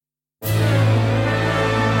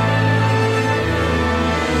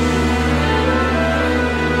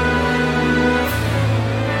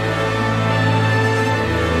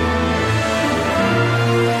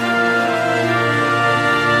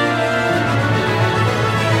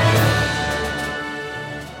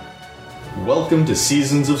welcome to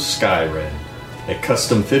Seasons of Skyrend, a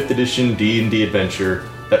custom 5th edition D&D adventure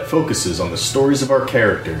that focuses on the stories of our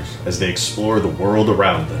characters as they explore the world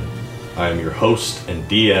around them. I am your host and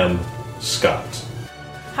DM, Scott.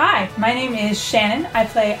 Hi, my name is Shannon. I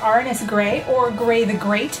play Arnis Grey, or Grey the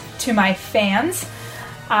Great, to my fans.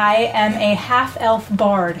 I am a half-elf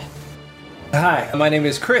bard. Hi, my name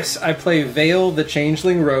is Chris. I play Vale the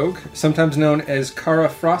Changeling Rogue, sometimes known as Kara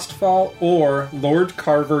Frostfall or Lord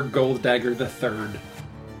Carver Golddagger III.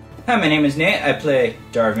 Hi, my name is Nate. I play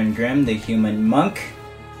Darvin Grimm, the Human Monk.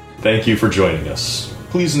 Thank you for joining us.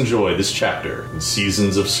 Please enjoy this chapter in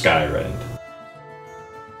Seasons of Skyrend.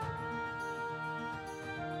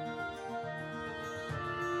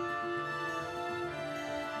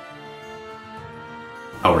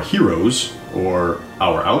 Our heroes, or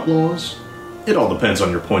our outlaws? It all depends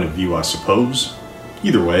on your point of view, I suppose.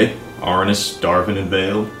 Either way, Arnis, Darvin, and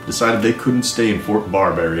Vale decided they couldn't stay in Fort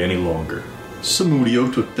Barberry any longer.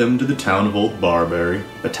 Samudio took them to the town of Old Barberry,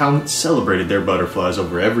 a town that celebrated their butterflies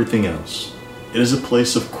over everything else. It is a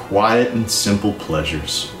place of quiet and simple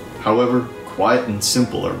pleasures. However, quiet and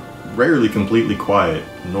simple are rarely completely quiet,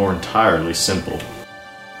 nor entirely simple.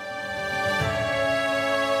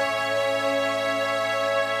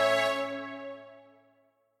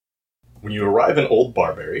 When you arrive in Old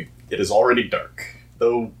Barberry, it is already dark,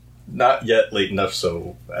 though not yet late enough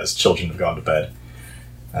so as children have gone to bed.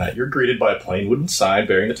 You're greeted by a plain wooden sign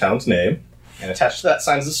bearing the town's name, and attached to that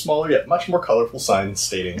sign is a smaller yet much more colorful sign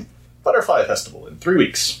stating Butterfly Festival in 3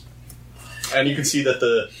 weeks. And you can see that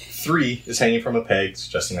the 3 is hanging from a peg,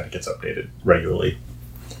 suggesting that it gets updated regularly.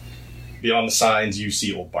 Beyond the signs, you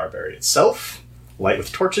see Old Barberry itself, light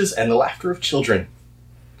with torches, and the laughter of children.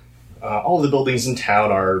 All of the buildings in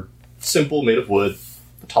town are simple, made of wood.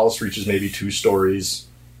 The tallest reaches maybe 2 stories.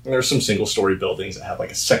 And there's some single-story buildings that have like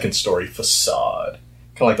a second-story facade.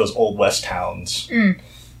 Kind of like those old west towns. And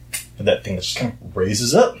that thing that just kind of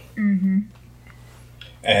raises up. Mm-hmm.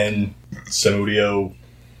 And Samudio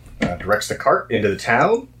directs the cart into the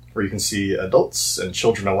town, where you can see adults and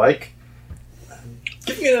children alike.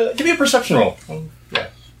 Give me a perception roll. Yeah.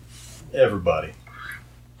 Everybody.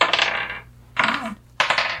 I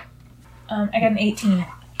got an 18.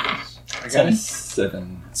 I got a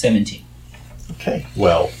 7. 17. Okay.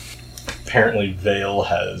 Well, apparently Vale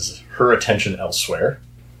has her attention elsewhere.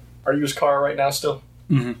 Are you his car right now still?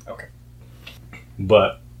 Mm-hmm. Okay.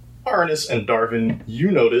 But Arnis and Darvin,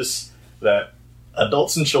 you notice that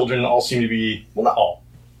adults and children all seem to be, well, not all,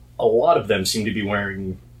 a lot of them seem to be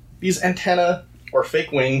wearing these antennae or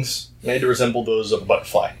fake wings made to resemble those of a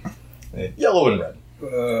butterfly. Yellow and red.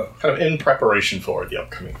 Kind of in preparation for the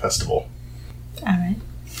upcoming festival. Alright.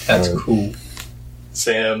 That's cool.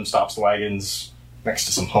 Sam stops the wagons next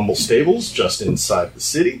to some humble stables just inside the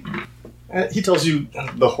city. He tells you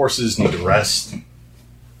the horses need to rest.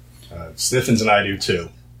 Sniffins and I do too.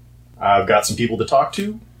 I've got some people to talk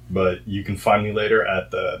to, but you can find me later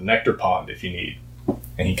at the Nectar Pond if you need.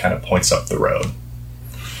 And he kind of points up the road.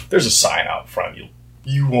 There's a sign out front.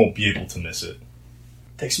 You won't be able to miss it.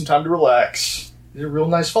 Take some time to relax. They're real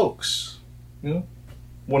nice folks. You know?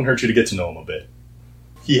 Wouldn't hurt you to get to know them a bit.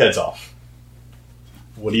 He heads off.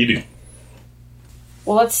 What do you do?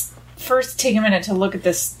 Well, let's first take a minute to look at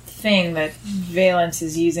this thing that Valence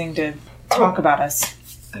is using to talk about us.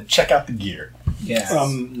 And check out the gear. Yes.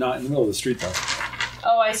 Not in the middle of the street, though.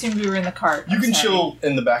 Oh, I assumed we were in the cart. You can chill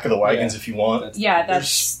in the back of the wagons if you want. Yeah,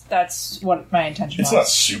 that's what my intention was. It's not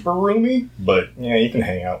super roomy, but yeah, you can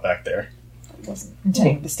hang out back there. I wasn't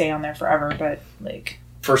intending to stay on there forever, but like...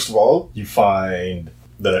 First of all, you find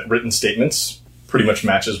the written statements pretty much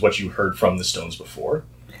matches what you heard from the stones before.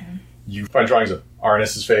 Okay. You find drawings of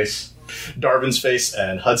Arnis's face, Darvin's face,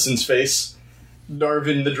 and Hudson's face.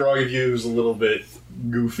 Darvin, the drawing of you is a little bit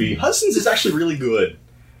goofy. Hudson's is actually really good.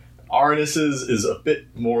 Arnis's is a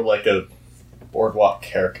bit more like a boardwalk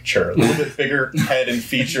caricature. A little bit bigger head and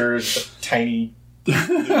features, a tiny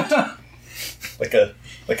lute, like a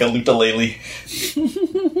lutalele.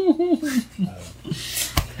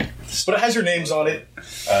 But it has your names on it.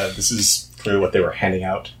 This is clearly what they were handing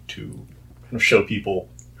out to kind of show people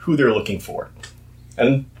who they're looking for.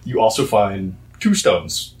 And you also find 2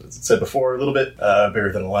 stones, as it said before, a little bit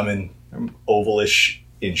bigger than a lemon, ovalish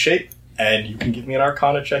in shape. And you can give me an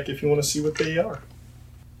Arcana check if you want to see what they are.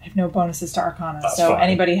 I have no bonuses to Arcana, That's so fine.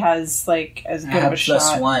 anybody has like as good of a shot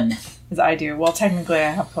 +1. as I do. Well, technically I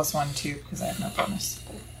have +1 too, because I have no bonus.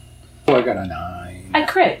 Oh, I got a 9. I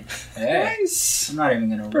crit! Hey. Nice! I'm not even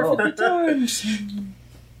gonna roll. Perfect times.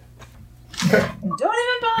 Don't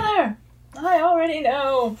even bother! I already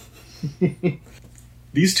know!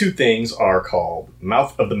 These 2 things are called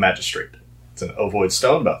Mouth of the Magistrate. It's an ovoid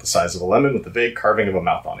stone about the size of a lemon with a vague carving of a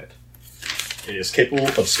mouth on it. It is capable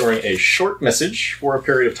of storing a short message for a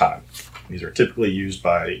period of time. These are typically used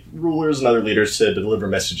by rulers and other leaders to deliver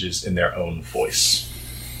messages in their own voice.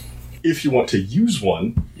 If you want to use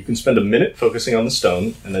one, you can spend a minute focusing on the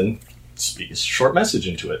stone and then speak a short message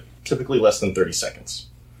into it, typically less than 30 seconds.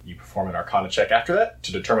 You perform an Arcana check after that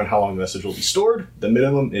to determine how long the message will be stored. The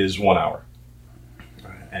minimum is 1 hour.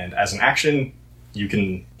 And as an action, you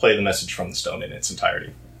can play the message from the stone in its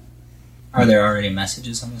entirety. Are there already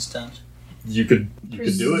messages on the stone? You could do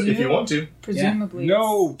it if you want to. Presumably.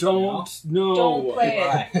 No, don't. No. Don't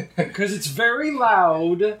play it. Because it's very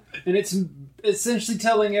loud, and it's essentially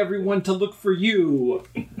telling everyone to look for you.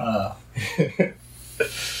 Alright,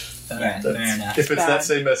 fair enough. If it's that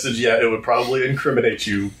same message, yeah, it would probably incriminate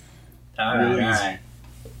you. Alright.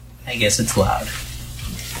 I guess it's loud.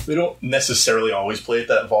 They don't necessarily always play at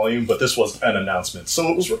that volume, but this was an announcement, so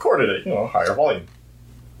it was recorded at, a higher volume.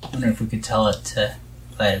 I wonder if we could tell it to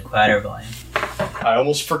play at a quieter volume. I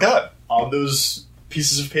almost forgot. On those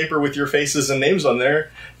pieces of paper with your faces and names on there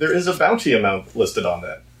is a bounty amount listed on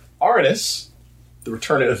that. Arnis, the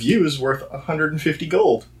return of you is worth 150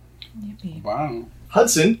 gold. Yippee. Wow.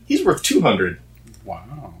 Hudson, he's worth 200.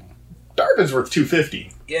 Wow. Darvin's worth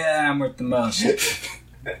 250. Yeah, I'm worth the most.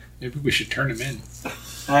 Maybe we should turn him in.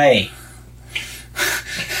 Hey.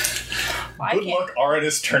 Well, Good luck,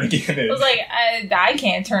 Arnis, turning him in. I was like, I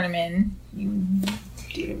can't turn him in. You do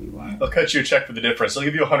whatever you want. I'll cut you a check for the difference. I'll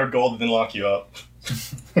give you 100 gold and then lock you up.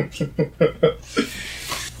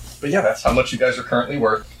 But yeah, that's how much you guys are currently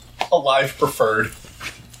worth. Alive preferred.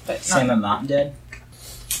 But Same not, amount dead?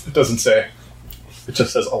 It doesn't say. It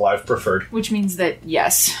just says alive preferred. which means that,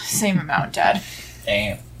 yes, same amount dead.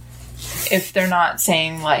 Damn. If they're not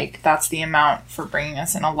saying, like, that's the amount for bringing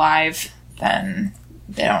us in alive, then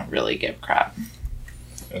they don't really give crap.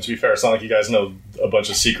 And to be fair, it's not like you guys know a bunch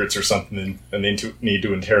of secrets or something and they need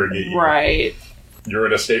to interrogate you. Right. You're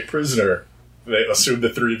an estate prisoner. They assume the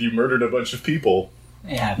three of you murdered a bunch of people.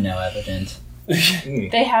 They have no evidence.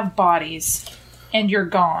 They have bodies, and you're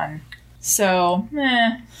gone. So,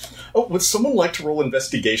 Oh, would someone like to roll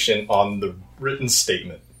investigation on the written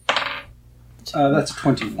statement? That's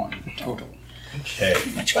 21 total. Okay.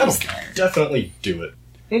 Much That'll was there. definitely do it.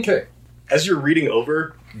 Okay. As you're reading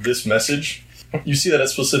over this message, you see that it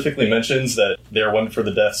specifically mentions that they are one for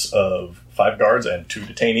the deaths of 5 guards and 2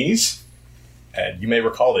 detainees. And you may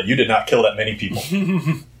recall that you did not kill that many people.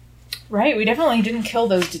 right, we definitely didn't kill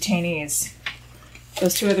those detainees.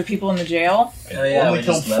 Those 2 other people in the jail. And Oh, yeah, only we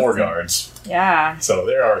killed just left 4 them. guards. Yeah. So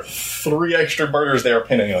there are 3 extra murders they are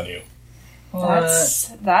pinning on you.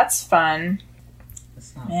 That's fun.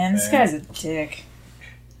 That's not Man, this fair. guy's a dick.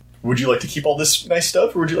 Would you like to keep all this nice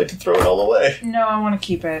stuff, or would you like to throw it all away? No, I want to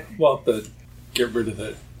keep it. Well, get rid of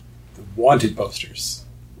the wanted posters.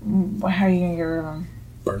 How are you going to get rid of them?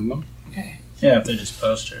 Burn them. Okay. Yeah, if they're just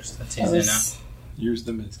posters, that's That easy was- enough. Use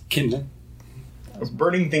them as kindling.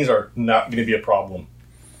 Burning things are not going to be a problem.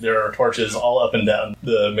 There are torches all up and down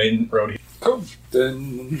the main road here. Cool.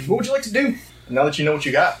 Then What would you like to do, now that you know what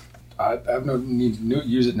you got? I have no need to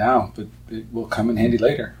use it now, but it will come in handy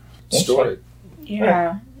later. That's Store fine. it.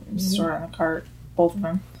 Yeah. Store it in the cart. Both of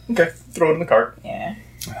them. Okay, throw it in the cart. Yeah.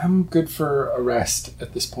 I'm good for a rest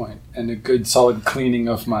at this point, and a good solid cleaning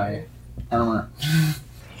of my armor.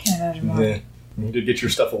 Can't imagine why. You did get your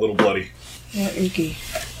stuff a little bloody. Yeah, ookie.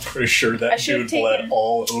 Pretty sure I that should've dude bled taken-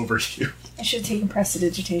 all over you. I should have taken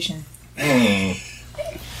prestidigitation.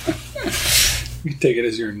 You take it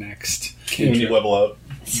as your next When you cantrip. level up.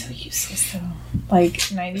 It's so useless, though. Like,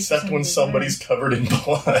 90%. Except when somebody's covered in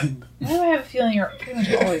blood. Why do I have a feeling you're pretty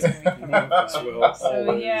much always going to be covered? As well.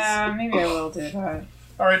 So, yeah, maybe I will do that.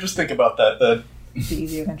 Alright, just think about that then. It's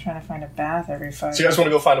easier than trying to find a bath every 5 So you guys want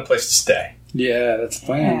to go find a place to stay. Yeah, that's the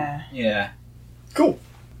plan. Yeah. Yeah, Cool.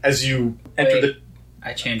 As you enter Wait. the...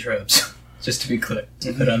 I change robes, just to be clear,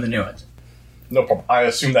 to put on the new ones. No problem. I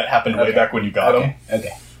assume that happened way Okay. back when you got them.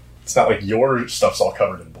 Okay. It's not like your stuff's all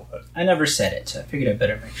covered in blood. I never said it, so I figured I'd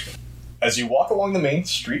better make sure. As you walk along the main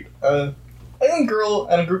street, a young girl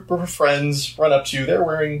and a group of her friends run up to you. They're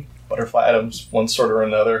wearing butterfly items, one sort or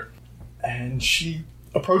another. And she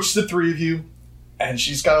approaches the 3 of you, and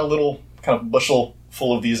she's got a little kind of bushel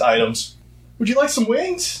full of these items. Would you like some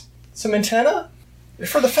wings? Some antenna? They're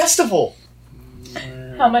for the festival.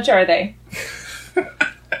 How much are they?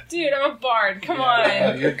 Dude, I'm a bard. Come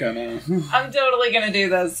Yeah, on. you're gonna. I'm totally going to do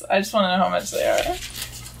this. I just want to know how much they are.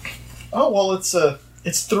 Oh, well,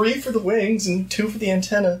 it's 3 for the wings and 2 for the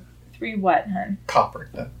antenna. 3 what, hun? Copper.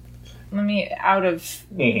 Let me, out of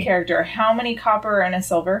Mhm. character, how many copper and a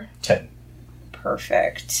silver? 10.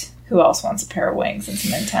 Perfect. Who else wants a pair of wings and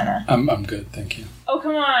some antenna? I'm good, thank you. Oh,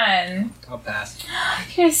 come on. I'll pass.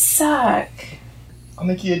 You guys suck. I'll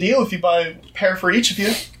make you a deal if you buy a pair for each of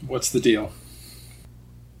you. What's the deal?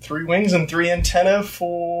 3 wings and 3 antenna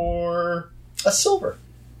for a silver.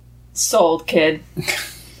 Sold, kid.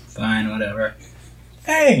 Fine, whatever.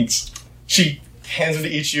 Thanks. She hands them to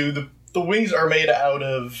each of you. The wings are made out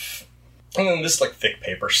of this like thick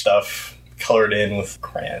paper stuff, colored in with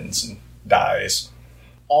crayons and dyes.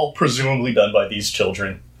 All presumably done by these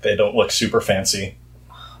children. They don't look super fancy.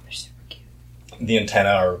 Oh, they're super cute. The antenna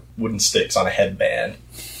are wooden sticks on a headband.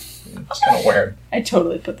 It's kind of weird. I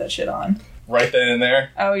totally put that shit on. Right then and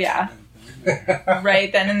there. Oh, yeah. Right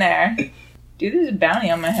then and there. Dude, there's a bounty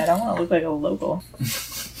on my head. I want to look like a local.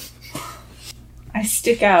 I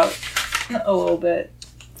stick out a little bit.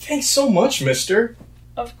 Thanks so much, mister.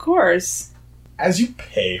 Of course. As you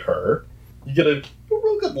pay her, you get a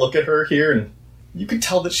real good look at her here, and you can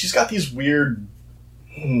tell that she's got these weird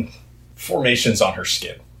formations on her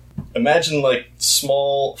skin. Imagine like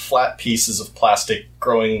small, flat pieces of plastic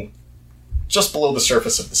growing just below the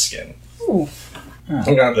surface of the skin. Ooh.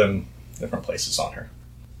 You got them different places on her.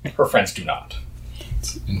 Her friends do not.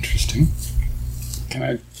 It's interesting. Can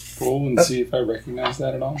I roll and see if I recognize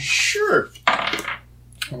that at all? Sure.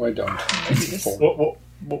 Oh, I don't. It's a 4.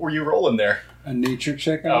 What were you rolling there? A nature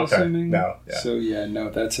check, I'm Okay. assuming? No, yeah. So, yeah,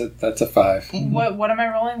 no, that's a 5. What am I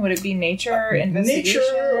rolling? Would it be nature, investigation?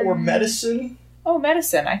 Nature or medicine? Oh,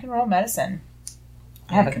 medicine. I can roll medicine.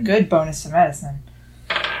 I have a good bonus to medicine.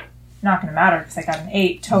 Not going to matter because I got an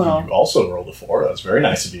 8 total. You also rolled a 4. That's very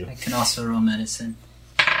nice of you. I can also roll medicine.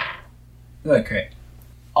 Good, great.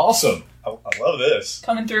 Awesome. I love this.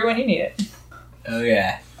 Coming through when you need it. Oh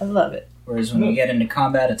yeah. I love it. Whereas when we get into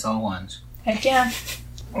combat, it's all ones. Heck yeah.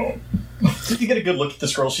 So you get a good look at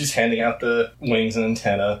this girl. She's handing out the wings and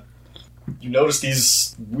antenna. You notice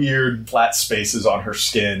these weird flat spaces on her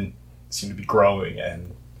skin seem to be growing,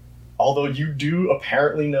 and although you do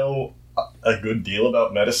apparently know a good deal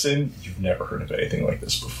about medicine, you've never heard of anything like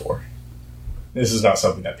this before. This is not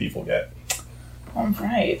something that people get. All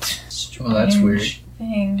right. Well, that's weird. Strange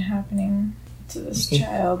thing happening to this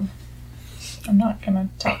child. I'm not going to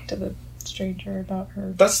talk to the stranger about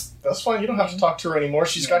her. That's fine. You don't have to talk to her anymore.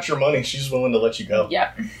 She's got your money. She's willing to let you go.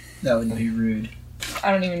 Yep. That would be rude.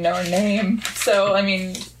 I don't even know her name. So, I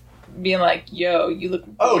mean, being like, yo, you look...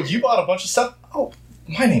 Oh, you bought a bunch of stuff? Oh,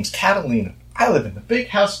 my name's Catalina. I live in the big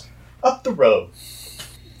house up the road.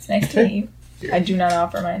 It's nice to meet you. I do not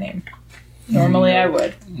offer my name. Normally I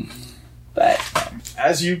would. But...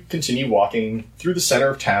 As you continue walking through the center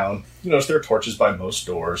of town, you notice there are torches by most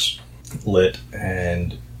doors lit,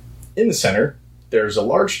 and in the center, there's a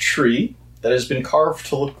large tree that has been carved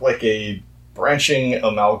to look like a branching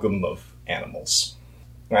amalgam of animals.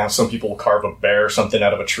 Now, some people carve a bear or something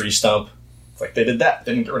out of a tree stump. It's like they did that.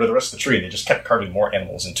 They didn't get rid of the rest of the tree. They just kept carving more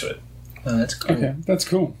animals into it. Oh, that's cool. Okay, that's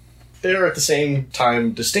cool. They're at the same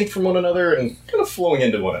time distinct from one another and kind of flowing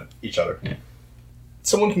into each other. Yeah.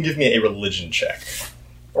 Someone can give me a religion check.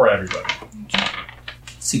 Or everybody.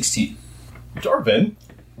 16. Darvin,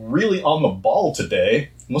 really on the ball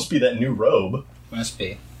today. Must be that new robe. Must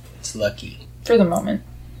be. It's lucky. for the moment.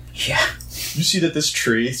 Yeah. You see that this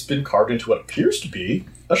tree has been carved into what appears to be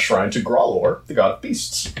a shrine to Gralor, the god of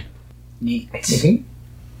beasts. Neat.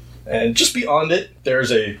 And just beyond it,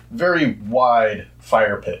 there's a very wide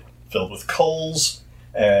fire pit filled with coals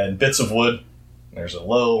and bits of wood. There's a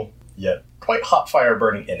low, yet quite hot fire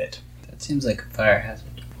burning in it. That seems like a fire hazard.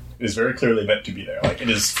 It is very clearly meant to be there. Like, it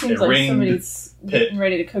is Seems a like ringed somebody's pit. getting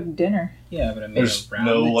ready to cook dinner. Yeah, but I mean, There's around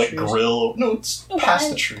no, the like, trees. grill. No, it's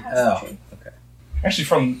past the tree. Past the Oh. tree. Okay. Actually,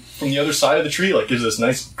 from the other side of the tree, like, gives this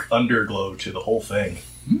nice underglow to the whole thing.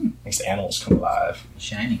 Makes the animals come alive.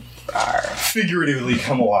 Shiny. Figuratively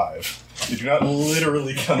come alive. They do not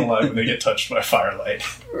literally come alive when they get touched by firelight.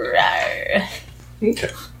 Rawr.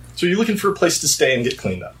 Okay. So you're looking for a place to stay and get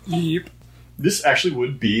cleaned up. Yep. This actually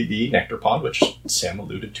would be the Nectar Pond, which Sam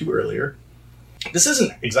alluded to earlier. This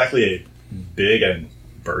isn't exactly a big and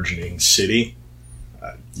burgeoning city.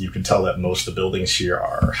 You can tell that most of the buildings here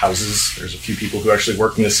are houses. There's a few people who actually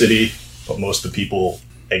work in the city, but most of the people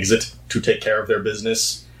exit to take care of their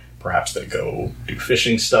business. Perhaps they go do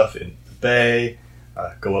fishing stuff in the bay,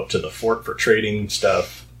 go up to the fort for trading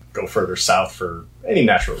stuff, go further south for any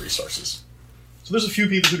natural resources. So there's a few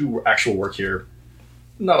people who do actual work here,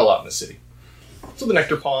 not a lot in the city. So the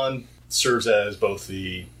Nectar Pond serves as both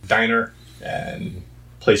the diner and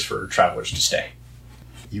place for travelers to stay.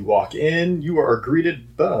 You walk in, you are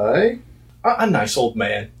greeted by a nice old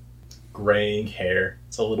man. Graying hair,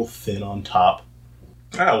 it's a little thin on top.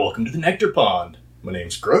 Welcome to the Nectar Pond. My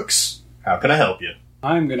name's Crooks. How can I help you?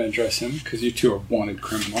 I'm going to address him because you two are wanted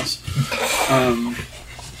criminals.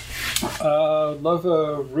 Love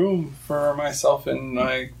a room for myself and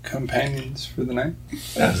my companions for the night.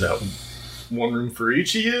 Is that one room for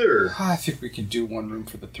each of you, or? I think we could do one room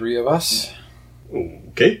for the three of us.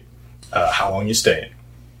 Okay. How long you staying?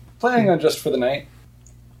 Planning on just for the night.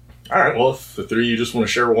 Alright, well, if the three of you just want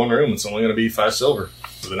to share one room, it's only going to be 5 silver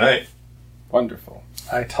for the night. Wonderful.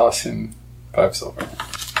 I toss him 5 silver.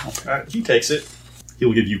 Alright, he takes it.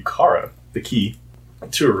 He'll give you Kara the key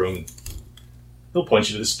to a room. He'll point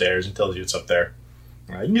you to the stairs and tells you it's up there.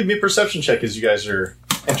 You can give me a perception check as you guys are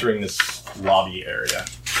entering this lobby area.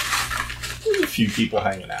 There's a few people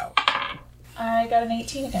hanging out. I got an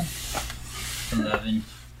 18 again. 11.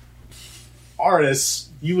 Arnis,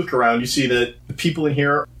 you look around, you see that the people in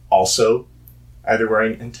here are also either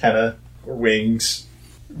wearing antenna or wings.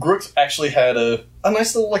 Grooks actually had a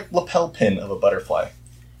nice little lapel pin of a butterfly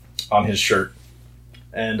on his shirt.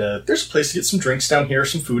 And there's a place to get some drinks down here,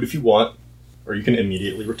 some food if you want, or you can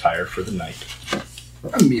immediately retire for the night.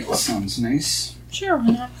 A meal sounds nice. Sure, why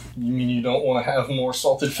not? You mean you don't want to have more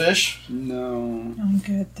salted fish? No. I'm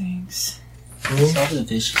good, thanks. Salted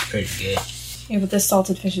fish is pretty good. Yeah, but this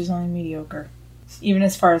salted fish is only mediocre. Even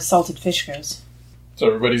as far as salted fish goes. So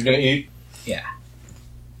everybody's gonna eat? Yeah.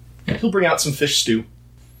 He'll bring out some fish stew.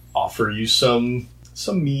 Offer you some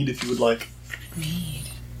mead if you would like. Mead.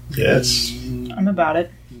 Yes. I'm about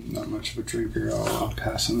it. Not much of a drinker. I'll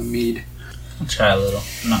pass on the mead. I'll try a little.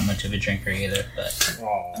 I'm not much of a drinker either, but...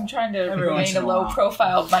 I'm trying to Every once remain a in a low while.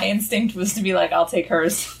 profile. My instinct was to be like, I'll take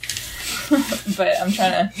hers. But I'm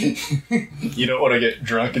trying to... You don't want to get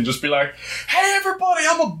drunk and just be like, "Hey everybody,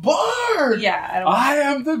 I'm a bard!" Yeah, I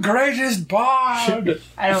am the greatest bard!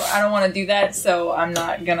 I don't want to do that, so I'm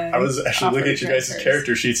not gonna... I was actually offer looking at you to guys' drink hers.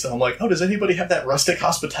 character sheets, and I'm like, oh, does anybody have that rustic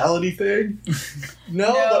hospitality thing?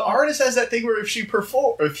 No, No. the artist has that thing where if he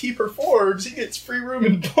performs, he gets free room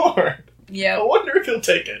and board. I Yep, wonder if he'll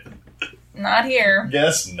take it. not here.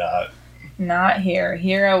 Guess not. Not here.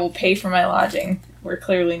 Here I will pay for my lodging. We're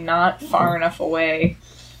clearly not far enough away.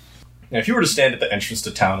 Now, if you were to stand at the entrance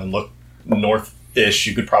to town and look north-ish,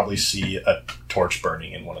 you could probably see a torch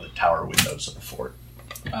burning in one of the tower windows of the fort.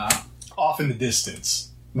 Off in the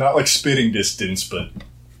distance. Not like spitting distance, but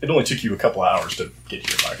it only took you a couple of hours to get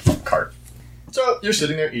here by cart. So, you're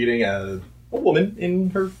sitting there eating a woman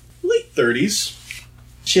in her late 30s.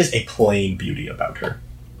 She has a plain beauty about her.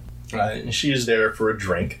 And she is there for a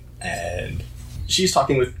drink, and she's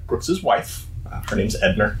talking with Brooks's wife. Her name's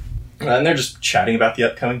Edner. And they're just chatting about the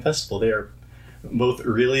upcoming festival. They are both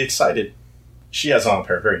really excited. She has on a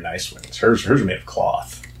pair of very nice wings. Hers are made of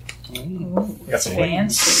cloth. Ooh, Got some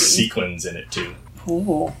fancy. sequins in it, too.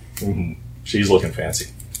 Cool. Mm-hmm. She's looking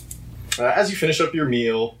fancy. As you finish up your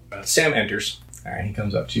meal, Sam enters. He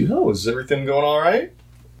comes up to you. Oh, is everything going all right?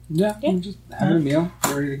 Yeah, I'm just having a meal.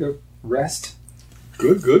 Ready to go rest.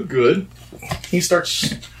 Good, good, good. He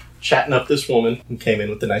starts chatting up this woman who came in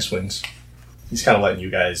with the nice wings. He's kind of letting you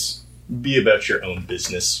guys be about your own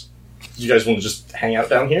business. You guys want to just hang out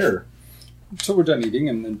down here? So we're done eating,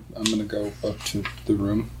 and then I'm going to go up to the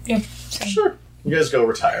room. Yep. Sure. You guys go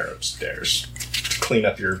retire upstairs. Clean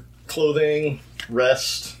up your clothing,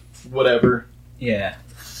 rest, whatever. Yeah.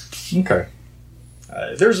 Okay.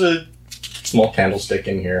 There's a small candlestick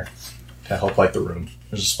in here to help light the room.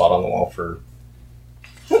 There's a spot on the wall for...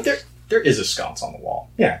 Well, there is a sconce on the wall.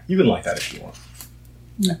 Yeah, you can light that if you want.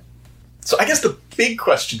 Yeah. So I guess the big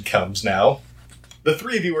question comes now. The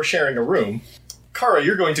three of you are sharing a room. Kara,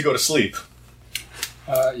 you're going to go to sleep.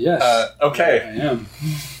 Yes. Okay. I am.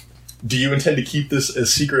 Do you intend to keep this a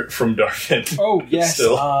secret from Darvin? Oh, yes,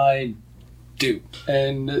 Still. I do.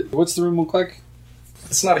 And what's the room look like?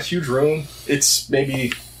 It's not a huge room. It's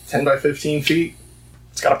maybe 10 by 15 feet.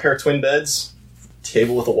 It's got a pair of twin beds,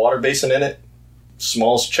 table with a water basin in it,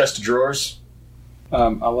 small chest of drawers.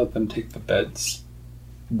 I'll let them take the beds.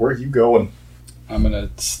 Where are you going? I'm going to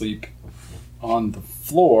sleep on the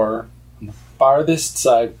floor on the farthest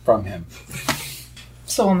side from him.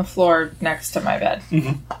 So on the floor next to my bed.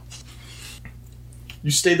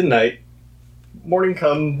 You stay the night. Morning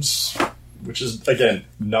comes, which is, again,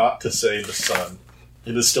 not to say the sun.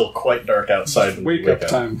 It is still quite dark outside when you Wake up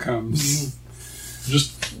time comes.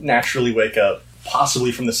 Just naturally wake up,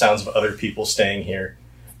 possibly from the sounds of other people staying here.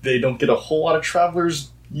 They don't get a whole lot of travelers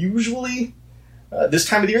usually. This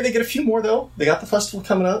time of the year, they get a few more, though. They got the festival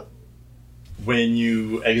coming up. When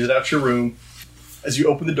you exit out your room, as you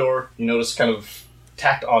open the door, you notice kind of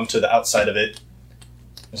tacked onto the outside of it,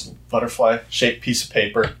 there's a butterfly-shaped piece of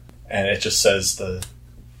paper, and it just says the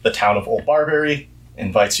town of Old Barberry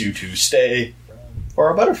invites you to stay for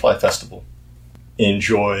our butterfly festival.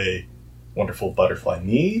 Enjoy wonderful butterfly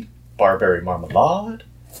mead, barberry marmalade,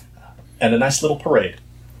 and a nice little parade.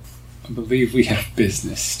 I believe we have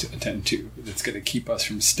business to attend to that's going to keep us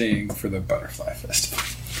from staying for the Butterfly Festival.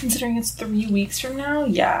 Considering it's 3 weeks from now,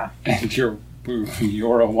 yeah. And you're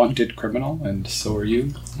a wanted criminal, and so are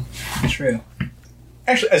you. True.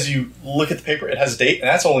 Actually, as you look at the paper, it has a date, and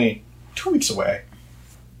that's only 2 weeks away.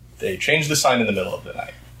 They changed the sign in the middle of the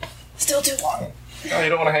night. Still too long. Oh, you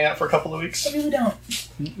don't want to hang out for a couple of weeks? I really don't.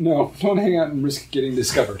 No, don't hang out and risk getting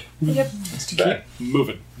discovered. Yep. It's too bad.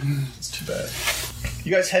 Moving. It's too bad.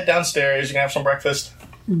 You guys head downstairs. You can have some breakfast.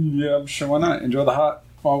 Yeah, sure, why not? Enjoy the hot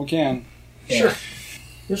while we can. Yeah. Sure.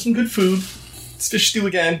 There's some good food. It's fish stew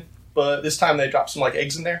again, but this time they dropped some like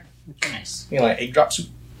eggs in there. Nice. You know, like egg drop soup.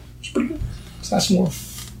 It's pretty good. It's nice and warm.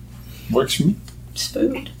 Works for me. It's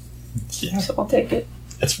food, Yeah. so I'll take it.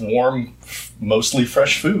 It's warm, mostly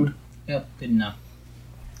fresh food. Yep, good enough.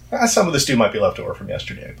 Some of the stew might be left over from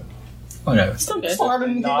yesterday, but Whatever. Still good. it's warm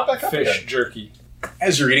and heat it Not back up fish again. jerky.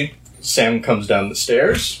 As you're eating, Sam comes down the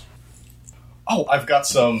stairs. Oh, I've got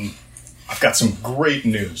some great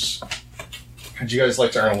news. How'd you guys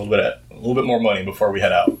like to earn a little bit more money before we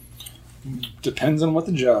head out? Depends on what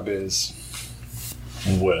the job is.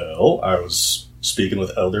 Well, I was speaking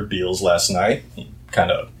with Elder Beals last night. He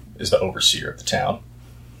kind of is the overseer of the town.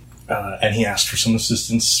 And he asked for some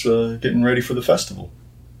assistance getting ready for the festival.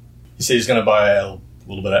 He said he's going to buy a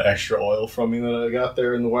little bit of extra oil from me that I got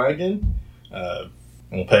there in the wagon. And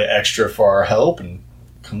we'll pay extra for our help, and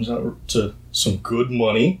comes out to some good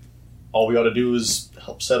money. All we got to do is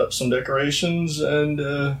help set up some decorations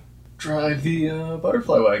and drive the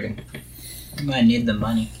butterfly wagon. You might need the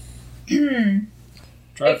money.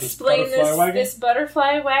 Drive Explain this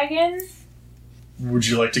butterfly wagon. Would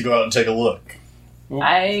you like to go out and take a look?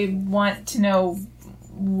 I want to know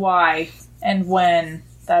why and when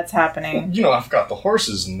that's happening. You know, I've got the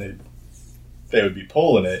horses, and they would be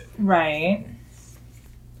pulling it. Right.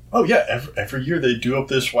 Oh yeah, every year they do up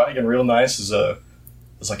this wagon real nice as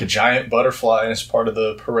like a giant butterfly, and it's part of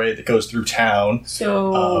the parade that goes through town.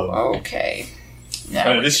 So, okay.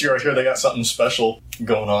 And this year I hear they got something special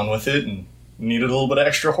going on with it, and needed a little bit of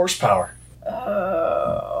extra horsepower.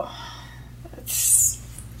 That's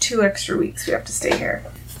 2 extra weeks we have to stay here.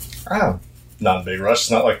 Ah, not a big rush.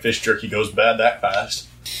 It's not like fish jerky goes bad that fast.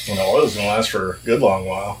 And the oil's gonna last for a good long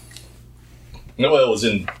while. And the oil was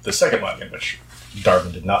in the second wagon, which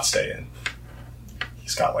Darwin did not stay in.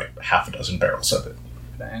 He's got like half a dozen barrels of it.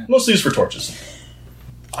 Mostly used for torches.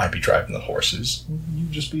 I'd be driving the horses.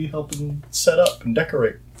 You'd just be helping set up and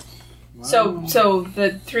decorate. So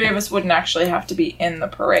the 3 of us wouldn't actually have to be in the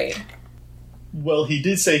parade. Well, he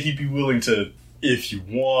did say he'd be willing to if you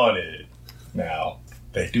wanted. Now,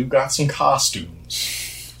 they do got some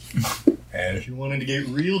costumes. And if you wanted to get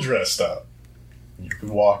real dressed up, you could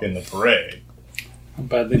walk in the parade. How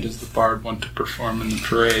badly does the bard want to perform in the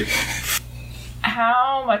parade?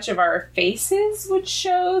 How much of our faces would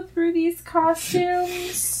show through these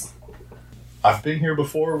costumes? I've been here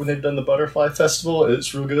before when they've done the Butterfly Festival.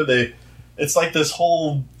 It's real good. It's like this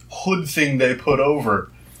whole hood thing they put over.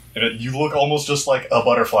 And you look almost just like a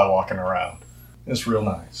butterfly walking around. It's real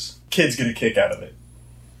nice. Kids get a kick out of it.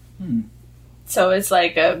 So it's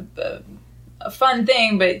like a fun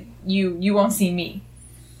thing, but you won't see me.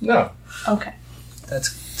 No. Okay.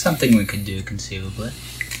 That's something we could do, conceivably.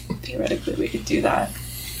 Theoretically, we could do that.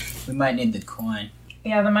 We might need the coin.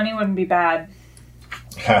 Yeah, the money wouldn't be bad.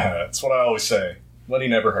 That's what I always say. Money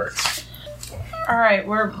never hurts. All right,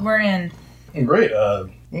 we're in. Great.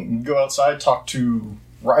 You can go outside, talk to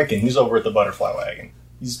Riken. He's over at the butterfly wagon.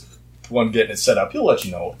 He's the one getting it set up. He'll let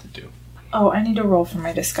you know what to do. Oh, I need to roll for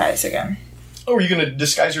my disguise again. Oh, are you going to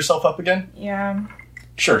disguise yourself up again? Yeah.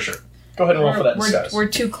 Sure. Go ahead and roll for that disguise. We're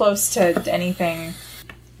too close to anything.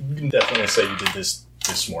 You can definitely say you did this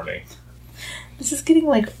morning. This is getting,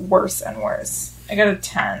 worse and worse. I got a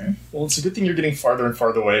 10. Well, it's a good thing you're getting farther and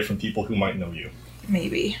farther away from people who might know you.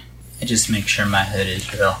 Maybe. I just make sure my hood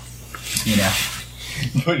is real. You know.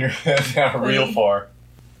 Put your head down real far.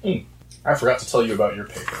 I forgot to tell you about your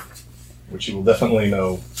paper, which you will definitely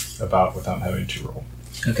know about without having to roll.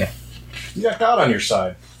 Okay. You got God on your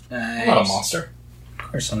side. Nice. I'm not a monster.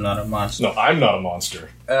 Of course I'm not a monster. No, I'm not a monster.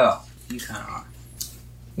 Oh, you kind of are.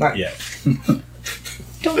 Not yet.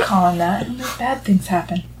 Don't call him that. It'll make bad things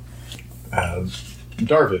happen.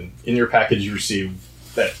 Darwin, in your package you received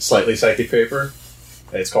that slightly psychic paper.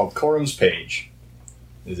 It's called Corum's Page.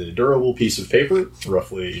 It's a durable piece of paper,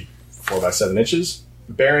 roughly 4 by 7 inches,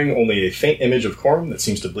 bearing only a faint image of Corum that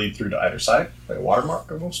seems to bleed through to either side, like a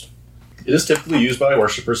watermark almost. It is typically used by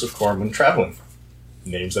worshippers of Corum when traveling.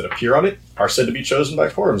 Names that appear on it are said to be chosen by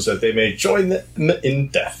Corum so that they may join them in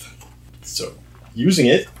death. So, using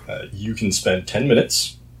it, you can spend 10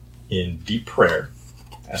 minutes in deep prayer,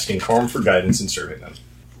 asking Karm for guidance and serving them.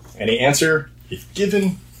 Any answer, if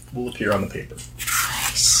given, will appear on the paper.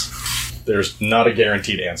 Nice. There's not a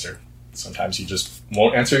guaranteed answer. Sometimes you just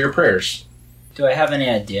won't answer your prayers. Do I have any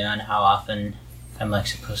idea on how often I'm like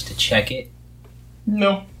supposed to check it?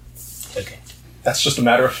 No. Okay. That's just a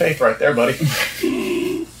matter of faith right there, buddy.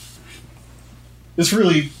 It's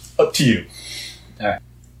really up to you. Alright.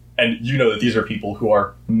 And you know that these are people who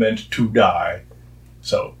are meant to die.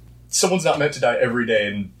 So, someone's not meant to die every day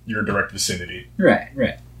in your direct vicinity.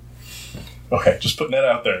 Right. Okay, just putting that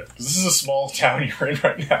out there. Because this is a small town you're in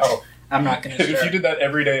right now. I'm not gonna If you did that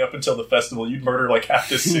every day up until the festival, you'd murder like half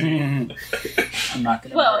this city. I'm not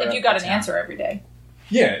gonna Well, murder if you up got the an town. answer every day.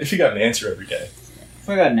 Yeah, if you got an answer every day. If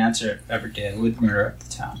I got an answer every day, I would murder up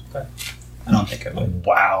the town. But I don't think I would.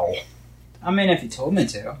 Wow. I mean, if you told me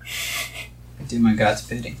to, I'd do my God's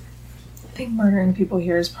bidding. I think murdering people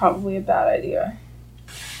here is probably a bad idea.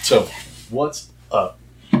 So, what's up?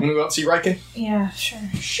 You want to go out and see Riken? Yeah, sure.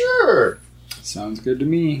 Sure. Sounds good to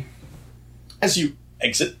me. As you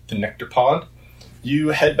exit the Nectar Pond, you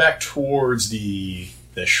head back towards the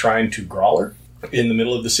Shrine to Grawler in the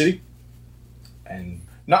middle of the city. And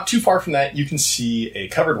not too far from that, you can see a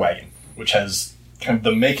covered wagon, which has kind of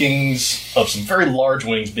the makings of some very large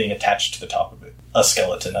wings being attached to the top of it. A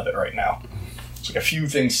skeleton of it right now. It's like a few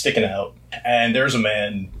things sticking out. And there's a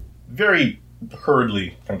man very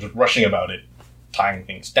hurriedly kind of just rushing about it, tying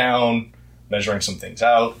things down, measuring some things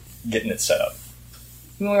out, getting it set up.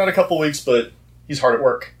 He's only got a couple weeks, but he's hard at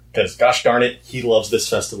work. Because, gosh darn it, he loves this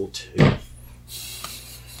festival too.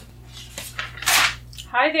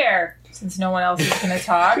 Hi there, since no one else is going to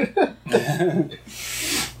talk.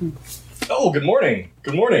 Oh, good morning.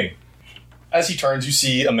 Good morning. As he turns, you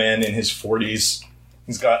see a man in his 40s.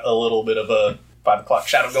 He's got a little bit of a 5 o'clock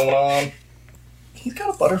shadow going on. He's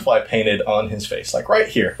got a butterfly painted on his face, like right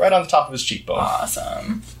here, right on the top of his cheekbone.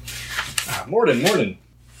 Awesome. Morning.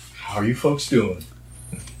 How are you folks doing?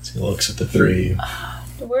 As he looks at the three.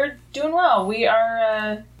 We're doing well. We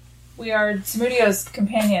are Smudio's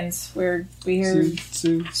companions. We're here.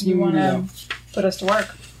 You want to put us to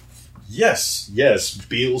work? Yes.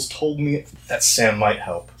 Beals told me that Sam might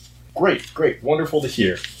help. Great. Wonderful to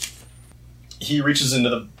hear. He reaches into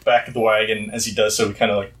the back of the wagon. As he does so, he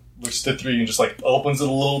kind of like looks at the three and just like opens it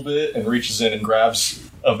a little bit and reaches in and grabs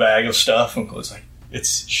a bag of stuff and goes like,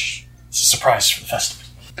 it's a surprise for the festival.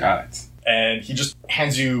 Got it. And he just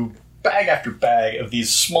hands you bag after bag of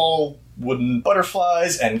these small wooden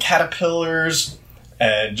butterflies and caterpillars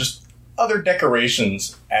and just other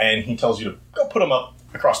decorations, and he tells you to go put them up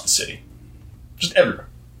across the city. Just everywhere.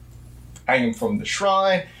 Hang them from the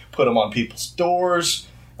shrine, put them on people's doors,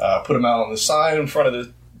 put them out on the sign in front of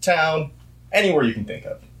the town, anywhere you can think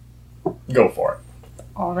of. Go for it.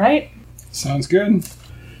 All right. Sounds good.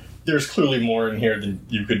 There's clearly more in here than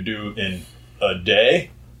you could do in a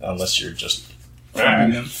day, unless you're just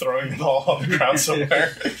throwing them all on the ground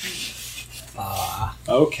somewhere.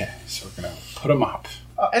 Okay, so we're gonna put them up.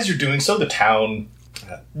 As you're doing so, the town,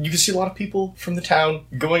 you can see a lot of people from the town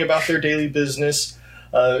going about their daily business.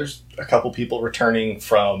 There's a couple people returning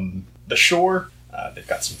from the shore. They've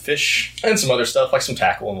got some fish and some other stuff, like some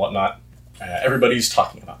tackle and whatnot. Everybody's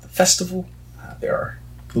talking about the festival. There are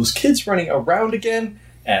those kids running around again,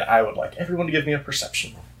 and I would like everyone to give me a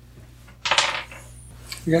perception roll.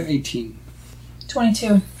 We got 18.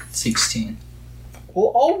 22. 16.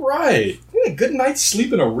 Well, all right. You had a good night's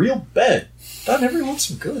sleep in a real bed. Done everyone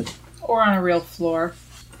some good. Or on a real floor.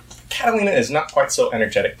 Catalina is not quite so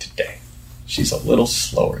energetic today. She's a little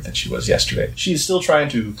slower than she was yesterday. She's still trying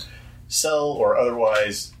to sell or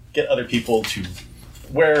otherwise get other people to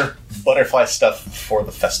wear butterfly stuff for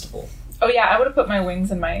the festival. Oh yeah, I would have put my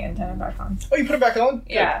wings and my antenna back on. Oh, you put it back on? Good.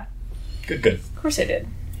 Yeah, Good. of course I did.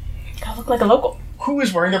 Gotta look like a local. Who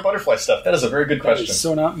is wearing their butterfly stuff? That is a very good question.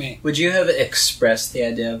 So not me. Would you have expressed the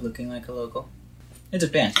idea of looking like a local? It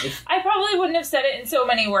depends. If I probably wouldn't have said it in so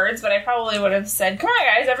many words, but I probably would have said, "Come on,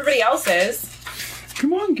 guys, everybody else is."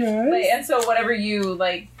 Come on, guys. Like, and so whatever you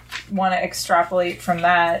want to extrapolate from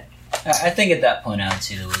that. I think at that point I would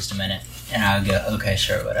see the wisdom in it, and I would go, okay,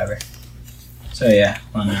 sure, whatever. So yeah,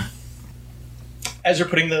 why not? As you're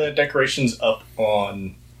putting the decorations up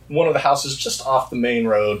on one of the houses just off the main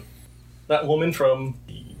road, that woman from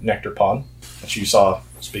the Nectar Pond that you saw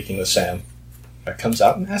speaking with Sam comes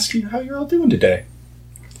out and asks you how you're all doing today.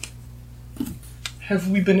 Have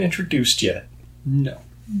we been introduced yet? No.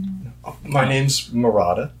 Oh, my name's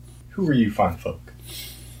Murata. Who are you fine folk?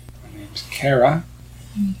 My name's Kara.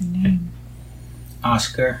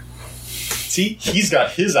 Oscar. See, he's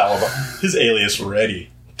got his alibi, his alias ready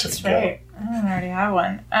That's right. I already have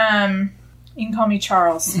one. You can call me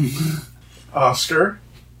Charles. Oscar,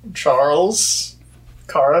 Charles,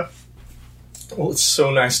 Kara. Well, it's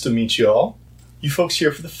so nice to meet you all. You folks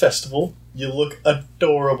here for the festival. You look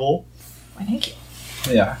adorable. Why, thank you.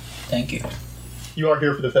 We are. Thank you. You are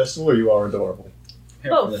here for the festival, or you are adorable?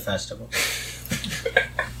 Here Both. for the festival.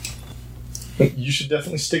 You should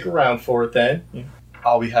definitely stick around for it then.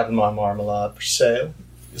 I'll be having my marmalade for sale.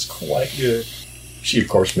 It's quite good. She, of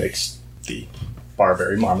course, makes the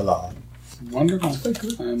barberry marmalade. Wonderful.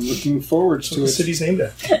 I'm looking forward So to the it. city's named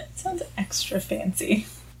after. It sounds extra fancy.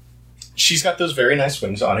 She's got those very nice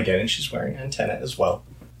wings on again, and she's wearing an antenna as well.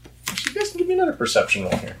 You guys can give me another perception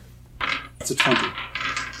roll here. It's a 20.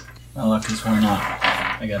 My luck is worn out.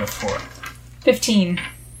 I got a 4. 15.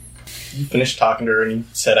 You finish talking to her, and you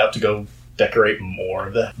set out to go decorate more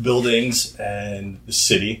of the buildings and the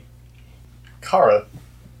city. Kara,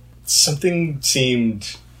 something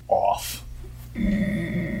seemed off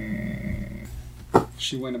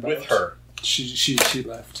She went about with her. She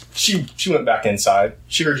left. She went back inside.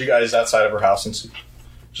 She heard you guys outside of her house and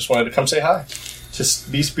just wanted to come say hi.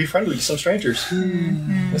 Just be friendly to some strangers.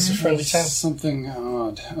 It's a friendly town. Something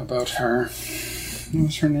odd about her. What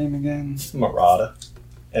was her name again? Marada.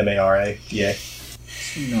 M-A-R-A-D-A.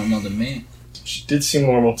 Normal to me. She did seem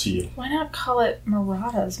normal to you. Why not call it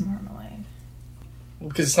Marada's marmalade?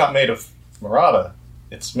 Because it's not made of Marada.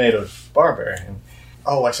 It's made of barberry.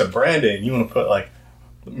 Oh, like some branding. You want to put, like,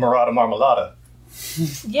 Marada Marmalada.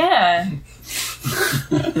 Yeah.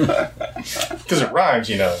 Because it rhymes,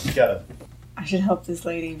 you know. You gotta... I should help this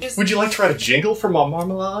lady. Would you like to write a jingle for my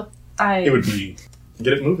marmalade? It would be...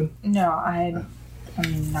 Get it moving. No, I'm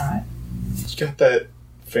not. You got that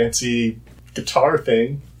fancy guitar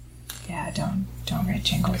thing. Yeah, don't write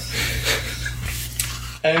jingles.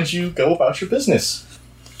 And you go about your business.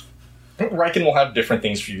 Riken will have different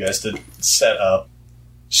things for you guys to set up.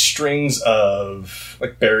 Strings of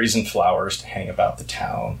like berries and flowers to hang about the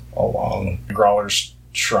town along Grawler's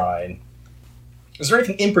shrine. Is there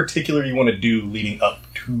anything in particular you want to do leading up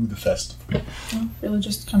to the festival? Well, really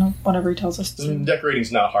just kind of whatever he tells us to do.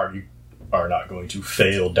 Decorating's not hard. You are not going to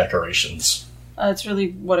fail decorations. It's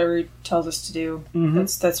really whatever he tells us to do.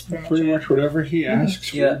 Mhm. That's pretty much Pretty it. much whatever he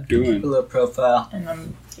asks, Yeah. we're doing. A little profile.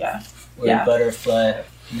 And yeah. With Yeah.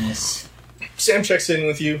 butterfly-ness. Sam checks in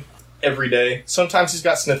with you every day. Sometimes he's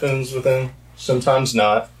got sniffins with him, sometimes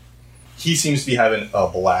not. He seems to be having a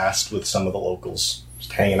blast with some of the locals.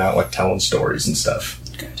 Just hanging out, like telling stories and stuff.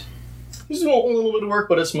 Good. He's doing a little bit of work,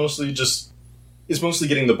 but it's mostly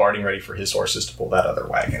getting the barding ready for his horses to pull that other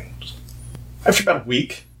wagon. After about a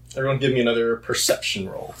week, everyone give me another perception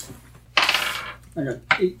roll. I got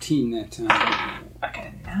 18 that time. I got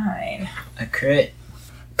a 9. A crit.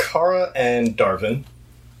 Kara and Darvin,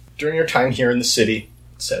 during your time here in the city,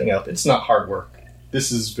 setting up, it's not hard work.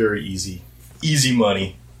 This is very easy. Easy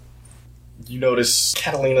money. You notice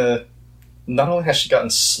Catalina, not only has she gotten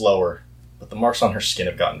slower, but the marks on her skin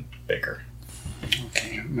have gotten bigger.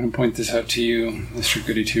 Okay, I'm going to point this out to you, Mr.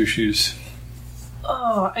 Goody Two Shoes.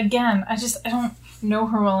 Oh, again, I don't know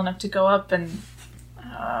her well enough to go up and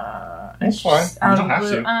That's fine. You out don't of have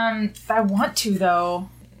blue. to. I want to though.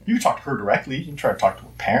 You can talk to her directly. You can try to talk to her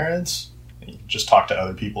parents. You can just talk to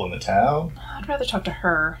other people in the town. I'd rather talk to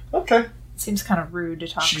her. Okay. It seems kind of rude to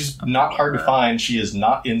talk. She's about not hard to her. find. She is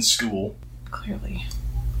not in school. Clearly.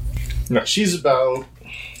 No, she's about,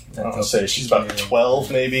 I'll say, she's about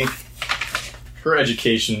 12 maybe. Her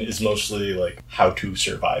education is mostly like how to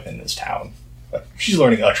survive in this town. But she's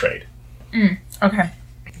learning a trade. Okay.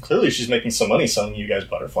 Clearly she's making some money selling you guys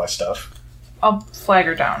butterfly stuff. I'll flag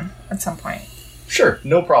her down at some point. Sure,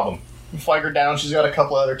 no problem. You flag her down. She's got a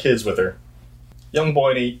couple other kids with her. Young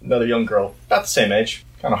boy and another young girl. About the same age.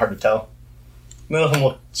 Kind of hard to tell. None of them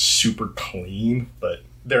look super clean, but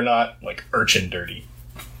they're not, like, urchin dirty.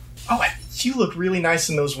 Oh, you look really nice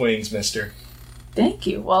in those wings, mister. Thank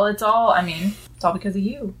you. Well, it's all because of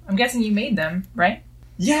you. I'm guessing you made them, right?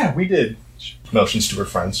 Yeah, we did. She motions to her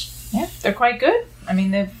friends. Yeah, they're quite good. I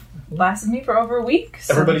mean, they've lasted me for over a week.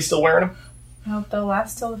 So Everybody's still wearing them? I hope they'll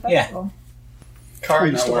last till the Yeah. festival. Car, I'm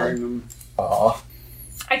you not still wearing wearing them. Aw.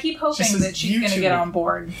 I keep hoping says that she's you going to two. get on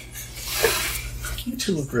board. You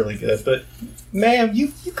two look really good, but... Ma'am,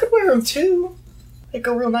 you could wear them too. They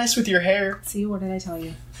go real nice with your hair. See, what did I tell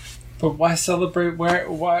you? But why celebrate?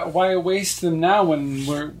 Why waste them now when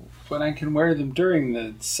I can wear them during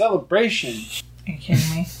the celebration? Are you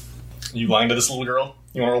kidding me? You lying to this little girl?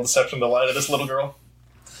 You want to roll deception to lie to this little girl?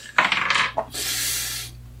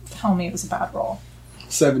 Tell me it was a bad roll.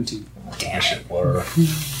 17. Damn it. Were.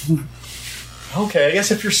 Okay, I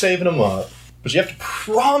guess if you're saving them up, but you have to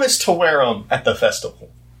promise to wear them at the festival.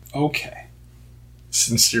 Okay.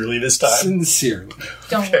 Sincerely this time. Sincerely.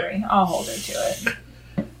 Don't worry, I'll hold her to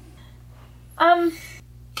it.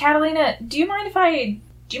 Catalina, do you mind if I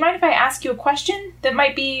ask you a question that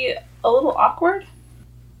might be a little awkward?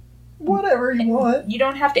 Whatever you want. You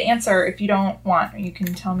don't have to answer if you don't want. You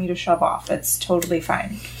can tell me to shove off. It's totally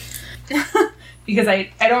fine. Because I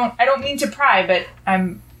don't mean to pry, but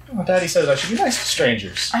Well, Daddy says I should be nice to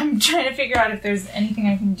strangers. I'm trying to figure out if there's anything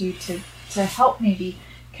I can do to help. Maybe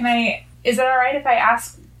is it all right if I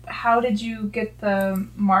ask, how did you get the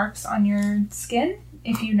marks on your skin?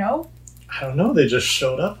 If you know, I don't know. They just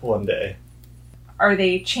showed up one day. are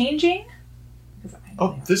they changing?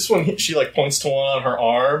 Oh, this one. She like points to one on her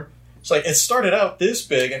arm. It's like it started out this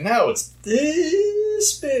big and now it's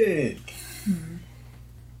this big.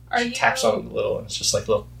 Are She you taps on it a little and it's just like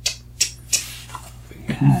little.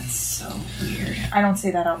 That's so weird. I don't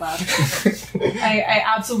say that out loud. I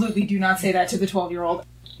absolutely do not say that to the 12-year-old.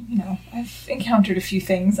 You know, I've encountered a few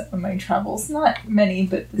things on my travels. Not many,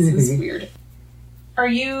 but this is weird. Are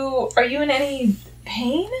you in any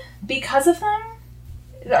pain because of them?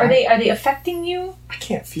 Are they affecting you? I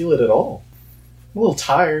can't feel it at all. I'm a little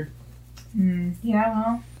tired. Yeah,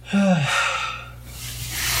 well.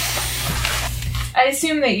 I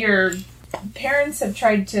assume that your parents have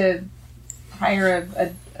tried to hire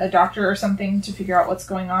a doctor or something to figure out what's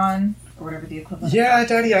going on, or whatever the equivalent. Yeah,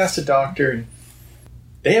 Daddy asked a doctor, and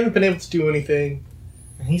they haven't been able to do anything.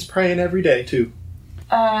 And he's praying every day, too.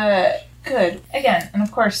 Good. Again, and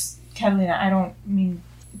of course, Catalina, I don't mean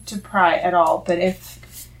to pry at all, but if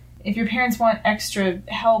your parents want extra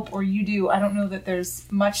help, or you do, I don't know that there's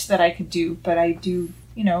much that I could do, but I do,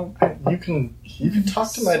 you know... You can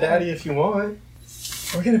talk to my daddy if you want.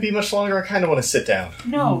 We're going to be much longer. I kind of want to sit down.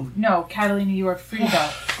 No, Catalina, you are free to go.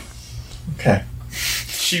 Okay.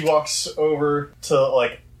 She walks over to,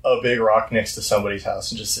 like, a big rock next to somebody's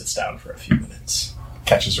house and just sits down for a few minutes.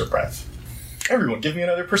 Catches her breath. Everyone, give me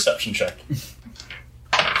another perception check.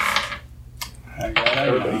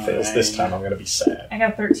 Everybody fails this time. I'm going to be sad. I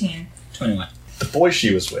got 13. 21. The boy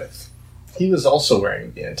she was with, he was also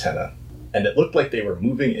wearing the antenna, and it looked like they were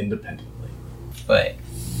moving independently. Wait,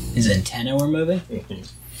 his antenna were moving?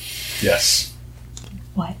 Yes.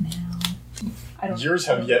 What now? I don't Yours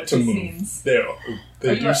know have yet what to this move. means. They Are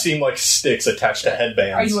do you seem like sticks attached to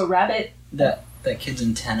headbands. Are you a rabbit? That kid's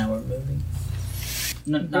antenna were moving?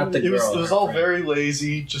 Not the girl. It was all very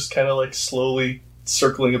lazy, just kind of like slowly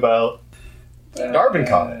circling about. Darwin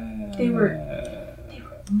caught it. They were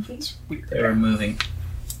moving? They were moving.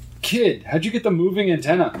 Kid, how'd you get the moving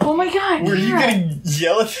antenna? Oh my god! Were you Dad. gonna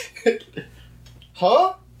yell at it?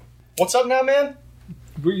 Huh? What's up now, man?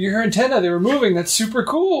 Your antenna, they were moving. That's super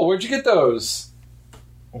cool. Where'd you get those?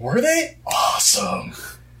 Were they? Awesome.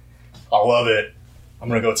 I love it. I'm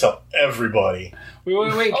gonna go tell everybody. Wait.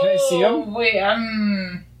 Can I see them? Wait,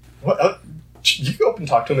 What? You can go up and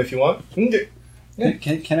talk to him if you want. You can get,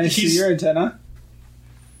 Can I see He's- your antenna?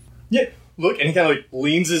 yeah. Look, and he kind of like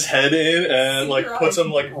leans his head in and like your puts eyes.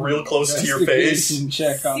 him like real close to your face. Investigation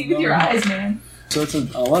check on see with your them. eyes, man. So it's an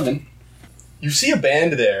 11. You see a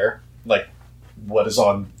band there, like what is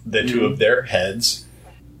on the two of their heads.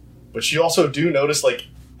 But you also do notice, like,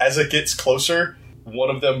 as it gets closer, one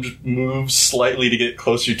of them just moves slightly to get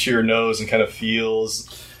closer to your nose and kind of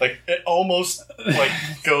feels like it almost like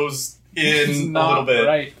goes It's in a not little bit.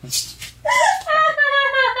 right.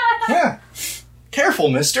 Yeah. Careful,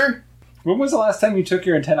 mister. When was the last time you took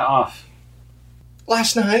your antenna off?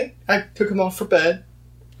 Last night, I took him off for bed.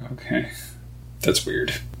 Okay. That's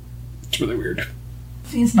weird. It's really weird.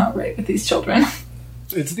 He's not right with these children.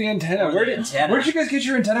 It's the antenna. Or the antenna. Where'd you guys get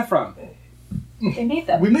your antenna from? They made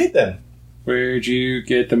them. We made them. Where'd you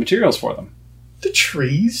get the materials for them? The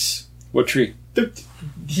trees. What tree?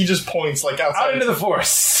 He just points like outside. Out into the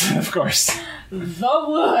forest, of course. The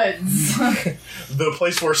woods. The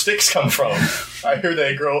place where sticks come from. I hear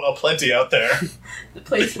they grow aplenty out there. The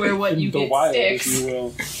place where what you the get wild, sticks. if you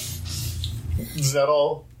will. Is that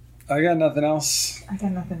all? I got nothing else. I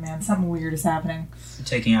got nothing, man. Something weird is happening. I'm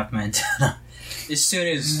taking off my antenna. As soon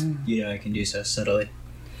as, I can do so subtly.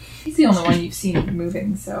 He's the only one you've seen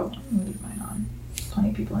moving, so I'm gonna leave mine on. Plenty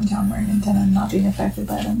of people in town wearing antenna and not being affected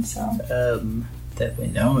by them, so. That we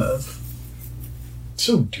know of.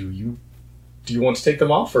 So, do you want to take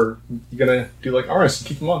them off, or you gonna do like Aris and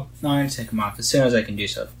keep them on? No, I'm going to take them off as soon as I can do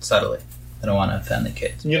so, subtly. I don't want to offend the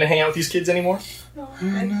kids. You gonna hang out with these kids anymore? No,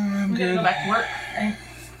 I'm We're gonna go back to work, right?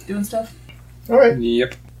 Doing stuff. All right.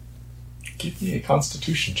 Yep. Give me a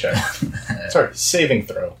Constitution check. Sorry, saving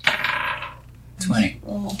throw. 20.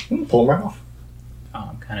 Oh. Pull them right off. Oh,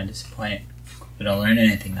 I'm kind of disappointed. We don't learn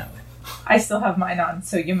anything that way. I still have mine on,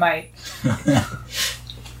 so you might.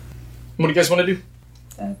 What do you guys want to do?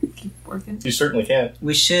 Keep working. You certainly can.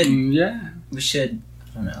 We should, Yeah.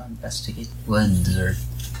 I don't know, investigate woods or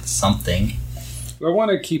something. I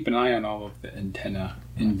want to keep an eye on all of the antenna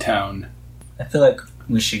in town. I feel like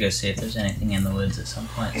we should go see if there's anything in the woods at some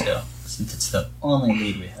point, too, since it's the only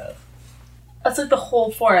lead we have. That's like the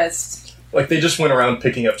whole forest. Like, they just went around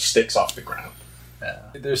picking up sticks off the ground.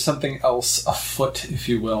 There's something else afoot, if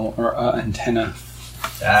you will, or antenna.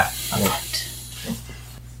 What?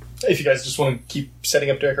 If you guys just want to keep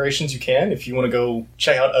setting up decorations, you can. If you want to go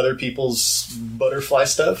check out other people's butterfly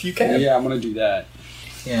stuff, you can. Yeah, I'm going to do that.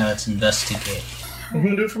 Yeah, let's investigate. I'm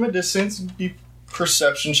going to do it from a distance, do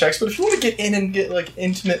perception checks, but if you want to get in and get, like,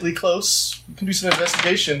 intimately close, you can do some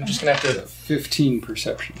investigation. You're just going to have to... 15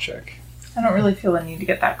 perception check. I don't really feel the need to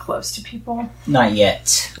get that close to people. Not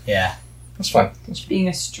yet. Yeah. That's fine. Being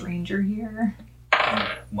a stranger here.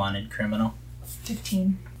 Wanted criminal.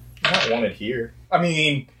 15. You're not wanted here. I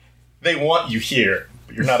mean, they want you here,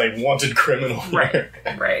 but you're not a wanted criminal here.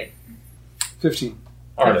 Right. 15.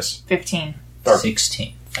 Artis. 15. Dark.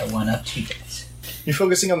 16. I went up 2 days. You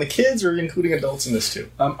focusing on the kids, or are you including adults in this too?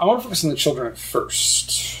 I want to focus on the children at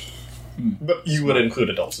first. But you would include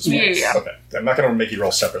adults as well. Yeah. Okay. I'm not going to make you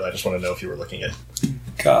roll separately. I just want to know if you were looking at...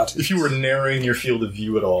 God. If you were narrowing your field of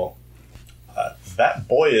view at all. That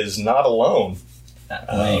boy is not alone. That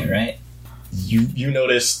way, right? You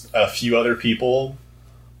notice a few other people.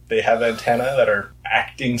 They have antennae that are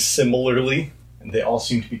acting similarly, and they all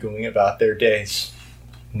seem to be going about their days.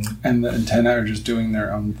 And the antenna are just doing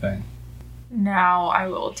their own thing. Now I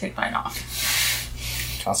will take mine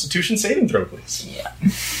off. Constitution saving throw, please. Yeah. I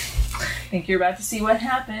think you're about to see what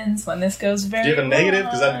happens when this goes very Do you have a negative?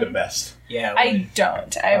 Because that'd be wrong. the best. Yeah. I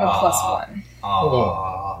don't. I have a +1.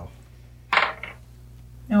 Aww.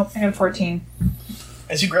 Nope, I got a 14.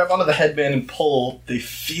 As you grab onto the headband and pull, they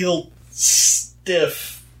feel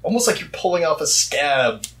stiff. Almost like you're pulling off a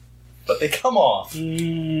scab. But they come off.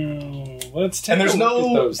 Let's take And there's a look no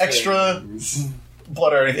at those extra- things.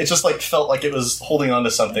 Blood or anything. It just like felt like it was holding on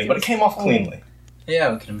to something, but it came off cleanly.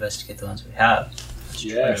 Yeah, we can investigate the ones we have.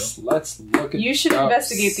 Yes, let's look at You should those.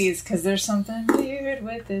 investigate these because there's something weird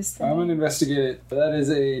with this thing. I'm going to investigate it. That is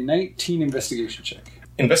a 19 investigation check.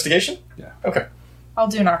 Investigation? Yeah. Okay. I'll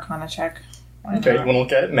do an Arcana check. Why Okay, you not? want to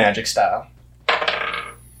look at it magic style.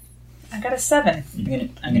 I got a 7.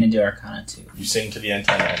 I'm gonna do Arcana too. You sing to the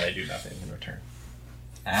antenna and they do nothing in return.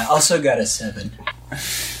 I also got a 7.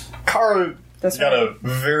 Kara That's got right. a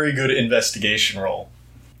very good investigation roll.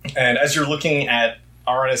 And as you're looking at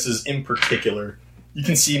Arnis's in particular, you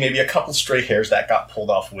can see maybe a couple stray hairs that got pulled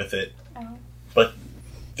off with it. Oh. But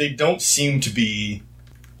they don't seem to be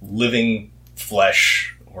living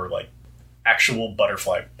flesh or like actual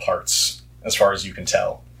butterfly parts, as far as you can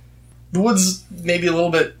tell. The wood's maybe a little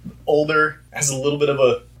bit older, has a little bit of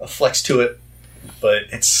a flex to it, but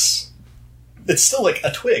it's still like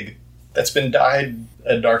a twig that's been dyed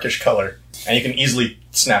a darkish color, and you can easily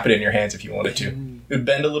snap it in your hands if you wanted to. It would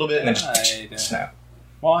bend a little bit and then just Right. snap.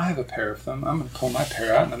 Well, I have a pair of them. I'm going to pull my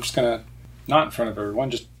pair out, and I'm just going to, not in front of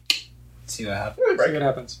everyone, just See what happens. They see break. what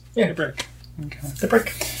happens. Yeah. They break. Okay. They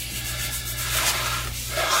break.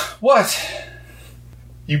 What?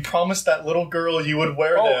 You promised that little girl you would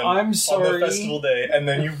wear Oh, them I'm on sorry. the festival day, and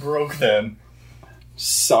then you broke them.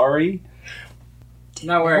 Sorry? I'm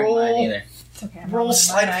not wearing Roll- mine either. It's okay. I'm Roll not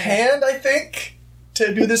sleight of mad. hand, I think,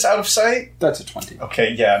 to do this out of sight. That's a 20.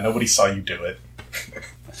 Okay, yeah, nobody saw you do it.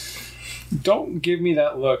 Don't give me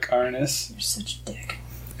that look, Arnis. You're such a dick.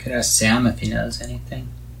 Could ask Sam if he knows anything.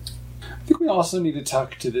 I think we also need to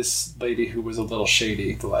talk to this lady who was a little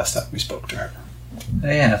shady the last time we spoke to her. Oh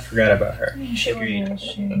yeah, I forgot about her. She Agreed.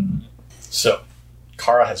 was So,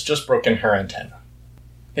 Kara has just broken her antenna.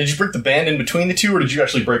 Did you break the band in between the two, or did you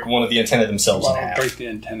actually break one of the antenna themselves Well, in I'll half? break the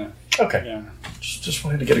antenna. Okay, Yeah. just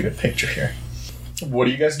wanted to get a good picture here. What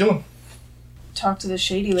are you guys doing? Talk to the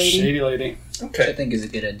shady lady. Shady lady. Which I Okay, think is a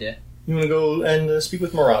good idea. you want to go and speak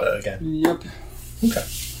with Murata again? Yep. Okay.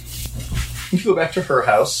 You go back to her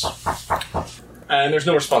house, and there's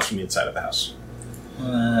no response from the inside of the house.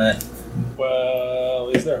 Well,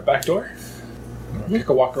 is there a back door? I'm gonna take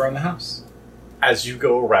a walk around the house. As you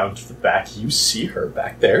go around to the back, you see her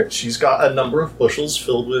back there. She's got a number of bushels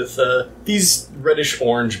filled with these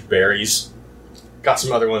reddish-orange berries. Got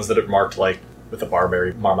some other ones that are marked like with a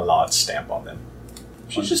barberry marmalade stamp on them.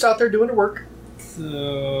 She's just out there doing her work.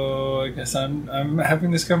 So I guess I'm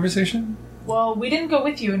having this conversation. Well, we didn't go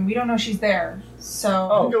with you, and we don't know she's there. So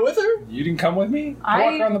Oh. You go with her? You didn't come with me? I-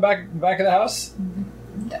 Walk around the back of the house?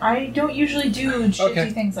 I don't usually do shifty Okay.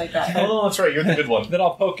 things like that. Oh, that's right. You're the good one. Then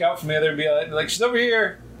I'll poke out from the other and be like she's over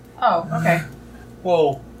here. Oh, okay.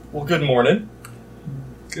 Well, good morning.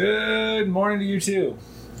 Good morning to you too.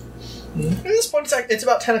 At this point, it's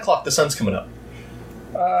about 10 o'clock. The sun's coming up.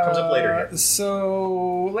 Comes up later here.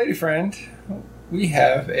 So, lady friend, we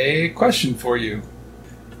have a question for you.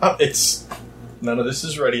 It's... None of this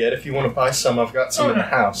is ready yet. If you want to buy some, I've got some in the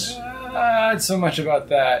house. Not so much about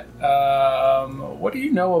that. What do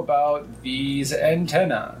you know about these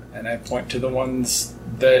antennae? And I point to the ones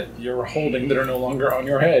that you're holding that are no longer on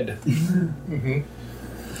your head. Mm-hmm.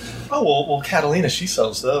 Oh, well, Catalina, she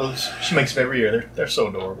sells those. She makes them every year. They're so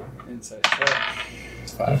adorable. Inside check.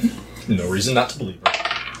 It's 5. No reason not to believe her.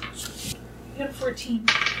 I got a 14.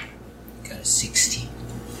 Got a 16.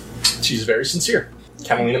 She's very sincere.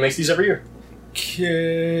 Catalina makes these every year.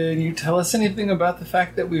 Can you tell us anything about the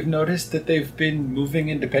fact that we've noticed that they've been moving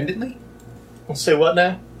independently? We'll say what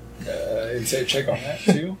now? Insight check on that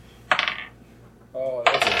too. Oh,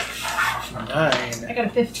 that's a 9. I got a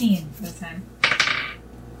 15 this time.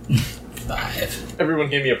 5. Everyone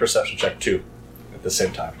give me a perception check, too, at the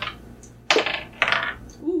same time.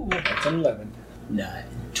 Ooh, That's an 11. 9.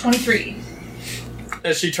 23.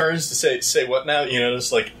 As she turns to say what now, you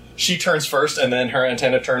notice, like, she turns first and then her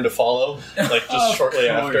antenna turned to follow, like, just shortly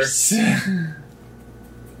after.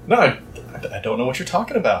 No, I don't know what you're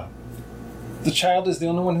talking about. The child is the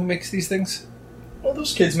only one who makes these things? Well,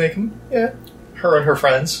 those kids make them, yeah. Her and her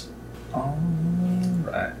friends.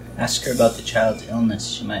 Alright. Ask her about the child's illness.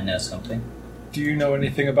 She might know something. Do you know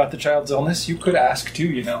anything about the child's illness? You could ask too,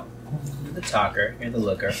 you know. You're the talker. You're the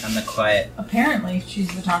looker. I'm the quiet. Apparently,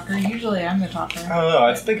 she's the talker. Usually, I'm the talker. I don't know,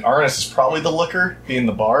 I think Arnis is probably the looker, being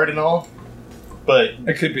the bard and all. But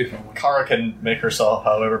It could be from one. Kara can make herself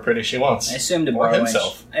however pretty she wants. I assumed the Or bar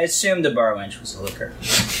himself. wench. I assumed the bar wench was a looker.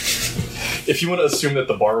 If you want to assume that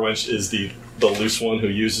the bar wench is the loose one who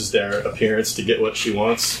uses their appearance to get what she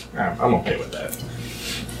wants, I'm okay with that.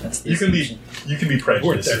 That's the You can be assumption.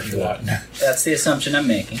 prejudiced if you want. That's the assumption I'm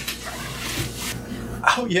making.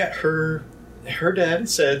 Oh yeah, her dad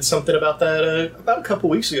said something about that about a couple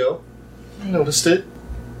weeks ago. I noticed it.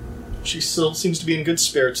 She still seems to be in good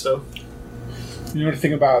spirits though. You know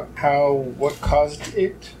anything about what caused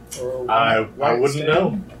it? Or I why it's wouldn't know.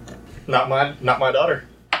 down? Not my daughter.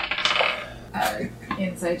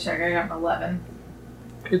 Inside check, I got an 11.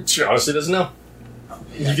 She honestly doesn't know.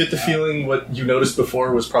 You get the feeling what you noticed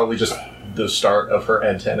before was probably just the start of her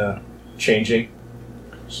antenna changing.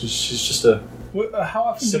 She's just a... How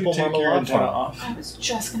often Simple do you take normal your love antenna farm. off? I was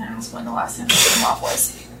just going to ask when the last time I took them off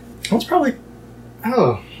was. It's probably...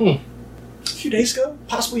 a few days ago?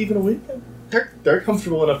 Possibly even a week. They're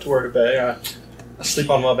comfortable enough to wear to bed. I sleep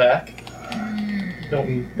on my back.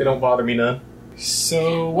 They don't bother me none.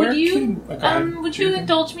 So where Would you, can... Okay. would you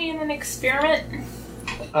indulge me in an experiment?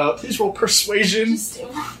 Please roll persuasion. Just,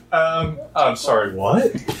 I'm sorry,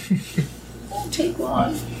 what? won't take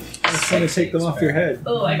long. I'm trying to take them off your head.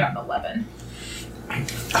 Oh, I got an 11.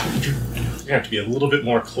 You're gonna have to be a little bit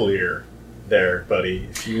more clear there, buddy,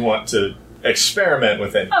 if you want to experiment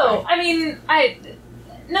with anything. Oh, I mean,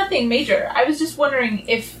 nothing major. I was just wondering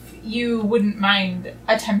if you wouldn't mind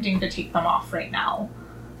attempting to take them off right now.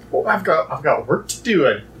 Well, I've got work to do.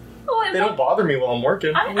 Oh, it They don't won't. bother me while I'm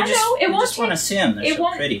working. I know it We won't just want to take. see them. They're It so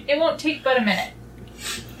won't. pretty. It won't take but a minute.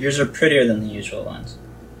 Yours are prettier than the usual ones.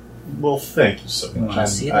 Well, thank you so You much. wanna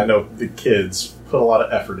see I them? know the kids put a lot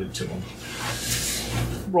of effort into them.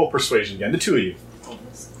 Roll persuasion again, the two of you.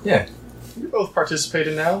 Yeah. You're both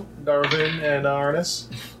participating now, Darwin and Arnis.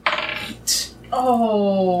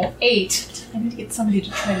 Oh, 8. I need to get somebody to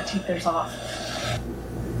try to take theirs off.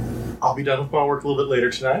 I'll be done with my work a little bit later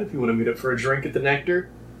tonight. If you want to meet up for a drink at the Nectar,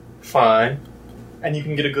 fine. And you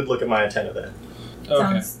can get a good look at my antenna then.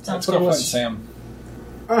 Okay. Sounds Let's good. go find Sam.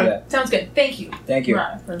 Alright. Yeah. Sounds good. Thank you. Thank you.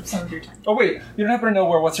 Mara, for some of your time. Oh wait, you don't happen to know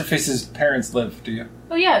where What's-Her-Face's parents live, do you?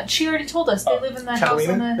 Oh yeah, she already told us. They Oh, live in the house on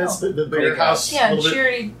Catalina? the That's hill. the bigger Great house. Yeah, a little she bit.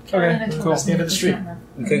 already Carolina told cool. us. The end of the street.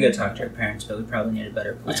 We could go talk to her parents, but we probably need a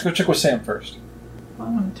better plan. Let's go check with Sam first. Well,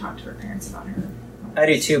 I want to talk to her parents about her. I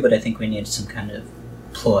do too, but I think we need some kind of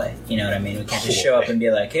ploy. You know what I mean? We can't just show up and be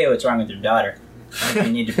like, "Hey, what's wrong with your daughter?" Like,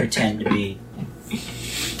 we need to pretend to be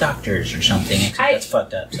doctors or something. Except that's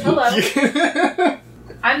fucked up. So. Hello,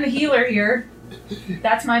 I'm the healer here.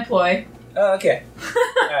 That's my ploy. Oh, okay.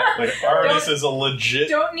 Alright. Like, Arnis is a legit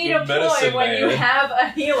Don't need a medicine ploy when you man. have a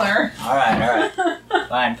healer. All right.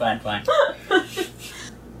 Fine.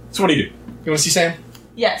 So what do? You want to see Sam?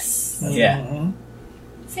 Yes. Yeah. Mm-hmm.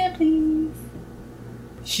 Sam, please.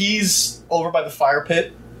 He's over by the fire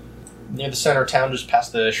pit, near the center of town, just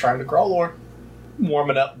past the Shrine to Growlor,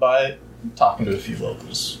 warming up by it, talking to a few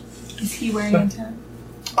locals. Is he wearing antenna?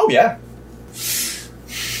 Oh, yeah.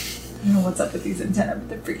 I don't know what's up with these antenna, but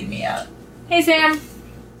they're freaking me out. Hey, Sam.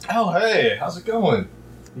 Oh, hey, how's it going?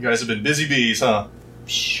 You guys have been busy bees, huh?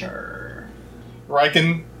 Sure.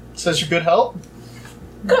 Riken says you're good help?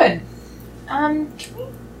 Good. Can we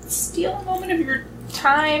steal a moment of your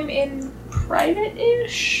time in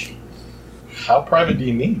private-ish? How private do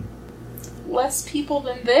you mean? Less people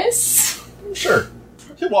than this? Sure.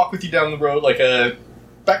 He'll walk with you down the road,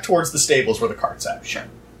 back towards the stables where the cart's at. Sure.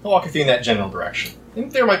 He'll walk with you in that general direction.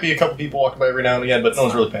 And there might be a couple people walking by every now and again, but no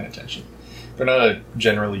one's really paying attention. They're not a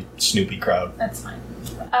generally snoopy crowd. That's fine.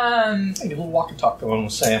 Hey, a little walk and talk going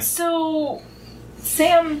with Sam. So,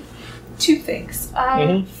 Sam, two things.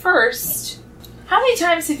 Mhm. First, how many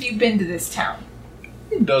times have you been to this town?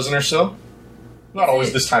 A dozen or so. Not Is always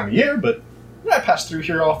it- this time of year, but I pass through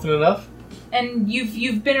here often enough. And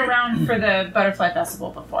you've been around for the Butterfly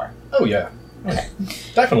Festival before. Oh, yeah. Okay.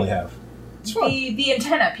 Definitely have. It's fun. The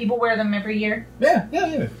antenna, people wear them every year. Yeah.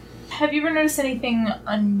 Have you ever noticed anything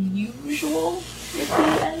unusual with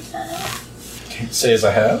the antenna? Can't say as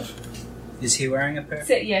I have. Is he wearing a pair?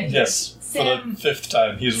 Yeah. Yes. Sam, For the 5th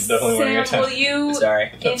time, he's definitely wearing a Sam, tent. will you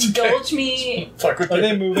Sorry. That's indulge me? Fuck with Are you.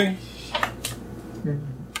 they moving?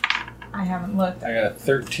 I haven't looked. I got a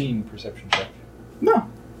 13 perception check. No.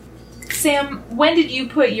 Sam, when did you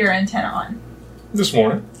put your antenna on? This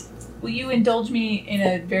morning. Will you indulge me in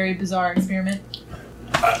a very bizarre experiment?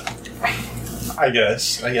 I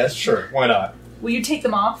guess. Sure. Why not? Will you take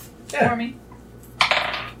them off Yeah. for me?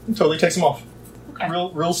 Totally takes them off. Okay.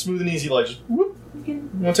 Real smooth and easy, like just whoop. You can-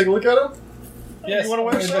 You want to take a look at them? Yes, You want to I'm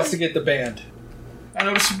wear gonna some? investigate the band. I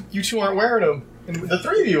noticed you two aren't wearing them. And the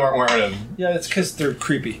three of you aren't wearing them. Yeah, it's because they're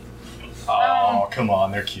creepy. Oh, come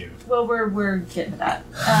on. They're cute. Well, we're getting to that.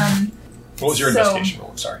 What was your So- investigation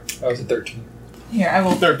roll? I'm sorry. I was a 13. Here, I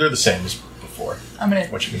will. They're the same as before, I'm gonna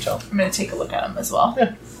what you can tell. take a look at them as well.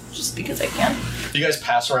 Yeah. Just because I can. You guys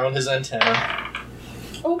pass around his antenna.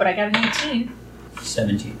 Oh, but I got an 18.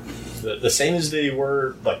 17. The same as they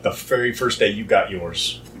were, like, the very first day you got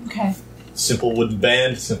yours. Okay. Simple wooden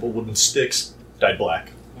band, simple wooden sticks, dyed black.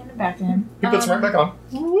 Hand it back to him. He puts them right back on.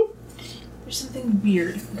 There's something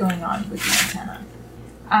weird going on with the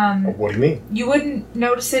antenna. What do you mean? You wouldn't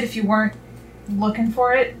notice it if you weren't looking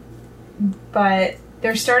for it, but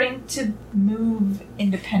they're starting to move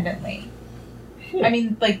independently. I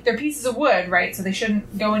mean, like, they're pieces of wood, right? So they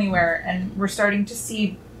shouldn't go anywhere, and we're starting to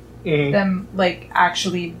see Mm-hmm. them, like,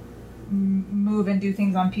 actually move and do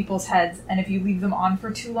things on people's heads, and if you leave them on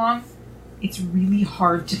for too long, it's really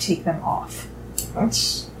hard to take them off.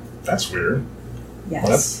 That's weird.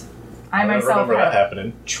 Yes. I don't myself remember that have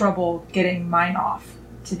happening. trouble getting mine off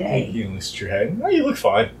today. You lose your head. Oh, you look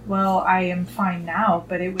fine. Well, I am fine now,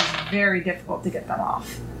 but it was very difficult to get them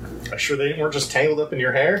off. I'm sure they weren't just tangled up in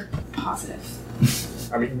your hair. Positive.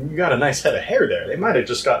 I mean, you got a nice head of hair there. They might have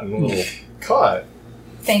just gotten a little caught.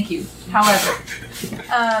 Thank you. However,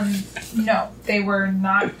 no, they were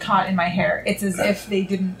not caught in my hair. It's as if they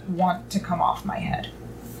didn't want to come off my head.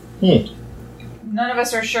 None of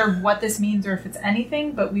us are sure what this means or if it's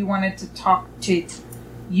anything, but we wanted to talk to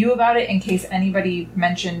you about it in case anybody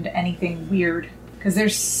mentioned anything weird. Because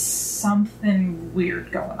there's something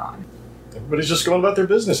weird going on. Everybody's just going about their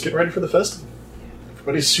business, getting ready for the festival.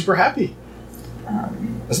 Everybody's super happy.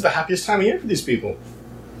 This is the happiest time of year for these people.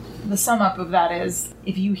 The sum up of that is,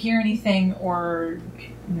 if you hear anything or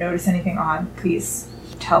notice anything odd, please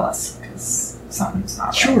tell us, because something's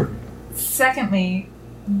not right. Secondly,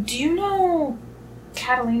 do you know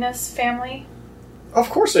Catalina's family? Of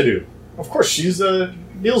course I do. Of course, she's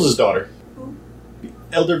Beals' daughter. Who?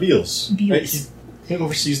 Elder Beals. Beals. He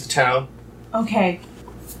oversees the town. Okay.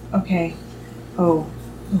 Oh,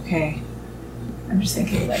 okay. I'm just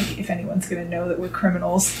thinking, like, if anyone's gonna know that we're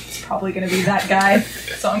criminals, it's probably gonna be that guy.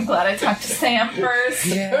 So I'm glad I talked to Sam first.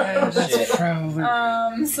 Yeah, Shit.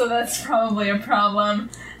 probably. So that's probably a problem.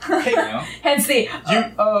 You know? Hence the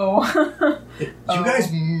You guys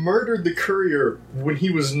murdered the courier when he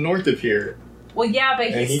was north of here. Well, yeah, but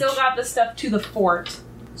And he he- still got the stuff to the fort.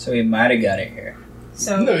 So he might have got it here.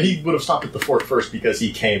 So No, he would have stopped at the fort first because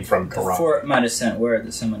he came from The Karan. fort might have sent word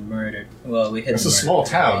that someone murdered. Well, we hit It's the a murder. small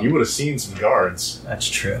town. You would have seen some guards. That's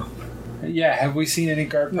true. Yeah, have we seen any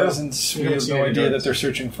guard No, presence? we We haven't have seen no any idea guards. that they're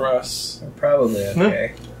searching for us. We're probably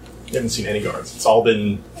okay. You haven't seen any guards. It's all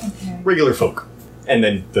been okay, regular folk. And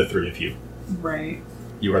then the three of you. right?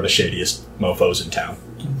 You are the shadiest mofos in town.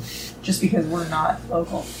 Just because we're not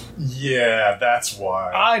local. Yeah, that's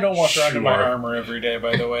why. I don't walk around in my Sure. armor every day,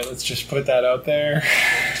 by the way. Let's just put that out there.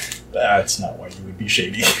 That's not why you would be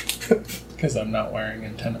shady. Because I'm not wearing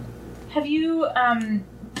antenna. Have you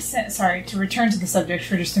sorry to return to the subject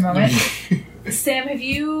for just a moment. Sam, have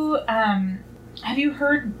you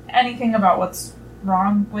heard anything about what's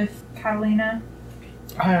wrong with Catalina?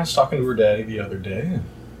 I was talking to her daddy the other day.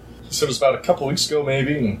 He said it was about a couple weeks ago,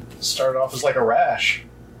 maybe, and started off as like a rash.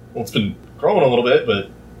 Well, it's been growing a little bit, but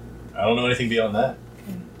I don't know anything beyond that.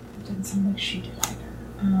 Okay. It didn't seem like she did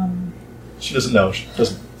either. She doesn't know. She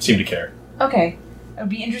doesn't seem to care. Okay. I would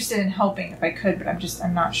be interested in helping if I could, but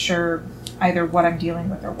I'm not sure either what I'm dealing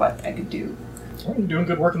with or what I could do. Well, you're doing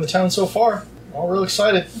good work in the town so far. All real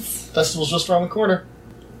excited. Festival's just around the corner.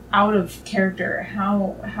 Out of character,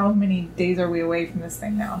 how many days are we away from this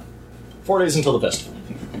thing now? 4 days until the festival.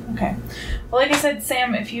 Okay. Well, like I said,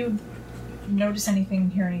 Sam, if you notice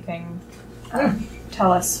anything, hear anything,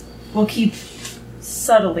 tell us. We'll keep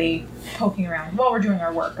subtly poking around while we're doing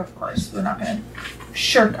our work, of course. We're not going to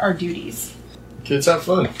shirk our duties. Kids have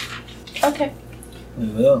fun. Okay. We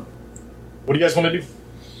will. What do you guys want to do?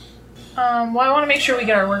 Well, I want to make sure we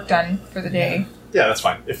get our work done for the day. Yeah, that's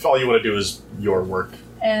fine. If all you want to do is your work,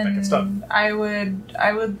 that gets done. And I would.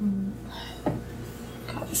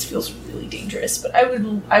 God, this feels really dangerous, but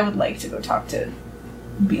I would like to go talk to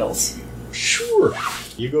Beals. Sure.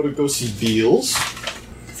 You go see Beals.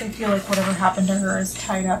 Because I feel like whatever happened to her is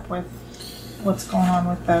tied up with what's going on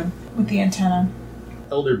with the antenna.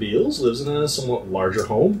 Elder Beals lives in a somewhat larger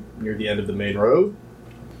home near the end of the main road,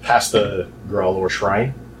 past the Growlor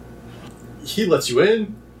Shrine. He lets you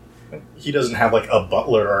in. He doesn't have like a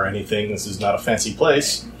butler or anything. This is not a fancy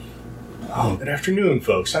place. Oh, good afternoon,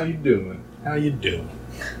 folks. How you doing?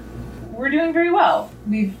 We're doing very well.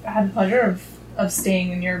 We've had the pleasure of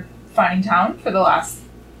staying in your fine town for the last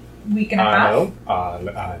week and a half.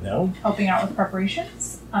 I know. Helping out with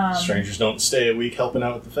preparations. Strangers don't stay a week helping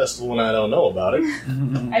out with the festival when I don't know about it.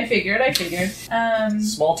 I figured.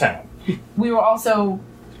 Small town. We were also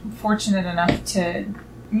fortunate enough to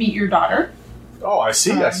meet your daughter. Oh, I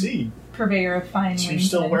see. Purveyor of fine wings. She's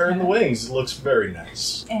still wearing the wings. It looks very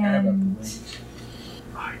nice. And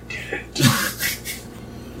I did it.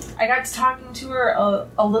 I got to talking to her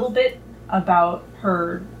a little bit about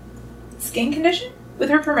her skin condition, with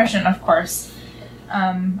her permission, of course.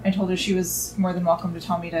 I told her she was more than welcome to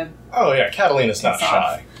tell me to... Oh, yeah, Catalina's not piss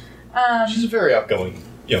off. shy. She's a very outgoing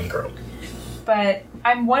young girl. But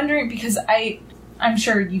I'm wondering, because I'm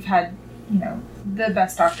sure you've had, the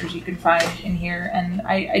best doctors you could find in here, and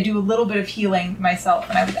I do a little bit of healing myself,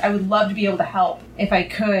 and I would love to be able to help if I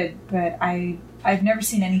could, but I've never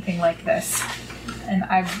seen anything like this. And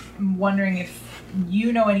I'm wondering if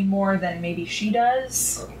you know any more than maybe she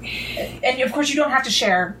does. And of course you don't have to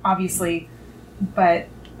share, obviously, but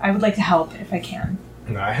I would like to help if I can.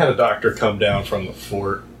 I had a doctor come down from the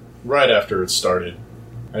fort right after it started.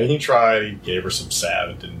 And he tried, he gave her some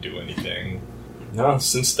salve, it didn't do anything. No,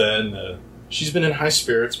 since then, she's been in high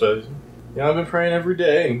spirits, but I've been praying every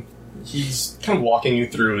day. And he's kind of walking you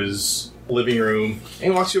through his living room, and he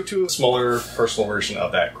walks you up to a smaller personal version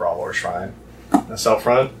of that Growlor Shrine. That's out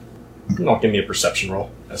front. Give me a perception roll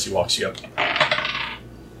as he walks you up.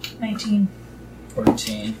 19.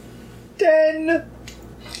 14. 10.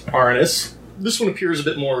 Arnis. This one appears a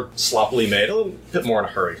bit more sloppily made, a little bit more in a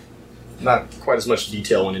hurry. Not quite as much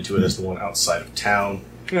detail went into it as the one outside of town.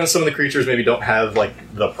 Some of the creatures maybe don't have,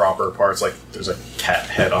 the proper parts, there's a cat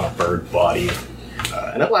head on a bird body,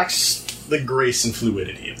 and it lacks the grace and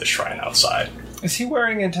fluidity of the shrine outside. Is he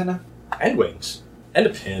wearing antenna? And wings. And a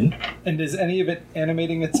pin. And is any of it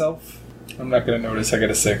animating itself? I'm not going to notice. I got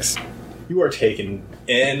a 6. You are taken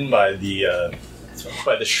in by the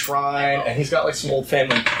shrine, and he's got, some old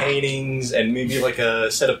family paintings, and maybe, a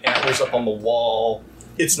set of antlers up on the wall.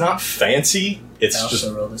 It's not fancy. It's I also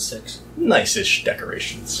just rolled a 6. nice-ish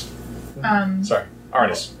decorations. Sorry,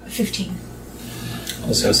 Arnis. 15.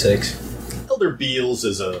 Also 6. Elder Beals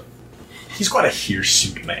he's quite a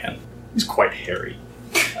hirsute man. He's quite hairy.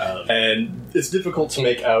 And it's difficult to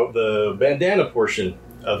make out the bandana portion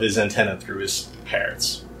of his antenna through his hair.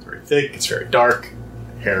 It's very thick, it's very dark,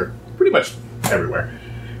 hair pretty much everywhere.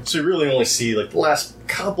 So you really only see, the last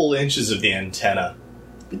couple inches of the antenna.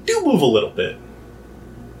 They do move a little bit.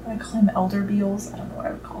 I call him Elder Beals. I don't know what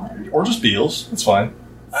I would call him. Or just Beals, that's fine.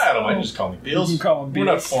 I don't mind, just call me Beals. You can call him We're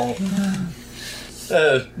not Beals.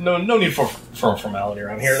 formal. No need for formality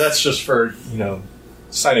around here. That's just for,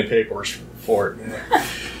 signing paperwork for it.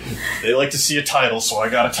 They like to see a title, so I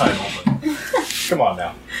got a title. But come on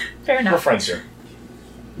now. Fair We're enough. friends here.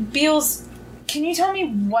 Beals, can you tell me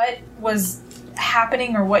what was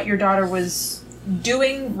happening or what your daughter was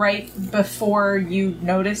doing right before you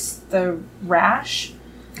noticed the rash?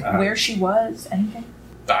 Where she was? Anything?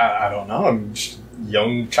 I don't know. I'm just a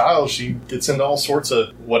young child. She gets into all sorts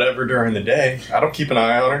of whatever during the day. I don't keep an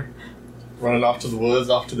eye on her. Running off to the woods,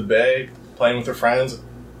 off to the bay, playing with her friends.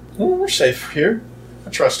 Well, we're safe here. I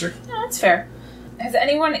trust her. No, that's fair. Has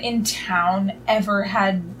anyone in town ever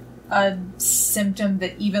had a symptom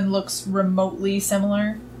that even looks remotely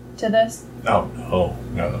similar to this? Oh,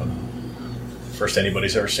 no. First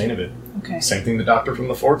anybody's ever seen of it. Okay. Same thing the doctor from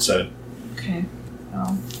the fort said. Okay.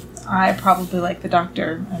 Well, I probably like the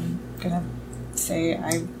doctor. I'm gonna say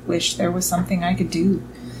I wish there was something I could do.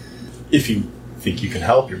 If you think you can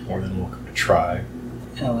help, you're more than welcome to try.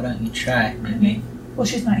 Oh, why don't you try? I mean, Well,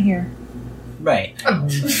 she's not here. right.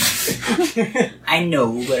 I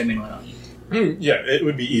know, but I mean, why don't you? Yeah, it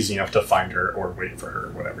would be easy enough to find her or wait for her,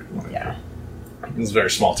 whatever you want to Yeah. do. It's a very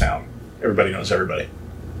small town. Everybody knows everybody.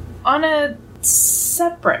 On a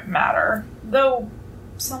separate matter, though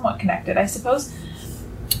somewhat connected, I suppose,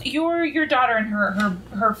 your daughter and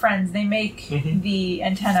her friends, they make the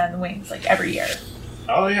antenna and the wings like every year.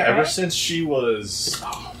 Oh yeah, ever Right? since she was...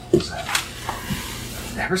 Oh, what was that?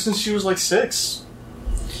 Ever since she was like 6.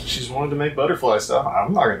 She's wanted to make butterfly stuff.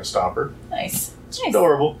 I'm not going to stop her. Nice. It's Nice.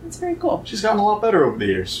 adorable. That's very cool. She's gotten a lot better over the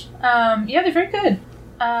years. Yeah, they're very good.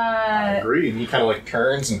 I agree. And he kind of like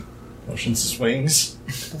turns and motions his wings.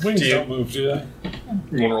 The wings Do you- don't move, do they?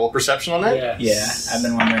 You want to roll perception on that? Yes. Yeah, I've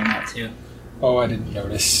been wondering that too. Oh, I didn't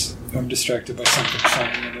notice. I'm distracted by something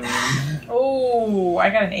shiny in the room. Oh, I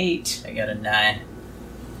got an 8. I got a 9.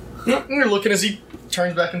 And you're looking as he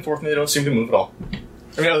turns back and forth and they don't seem to move at all.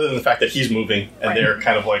 I mean, other than the fact that he's moving and Right. they're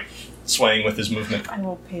kind of like swaying with his movement. I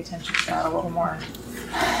will pay attention to that a little more.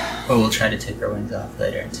 But we'll try to take our wings off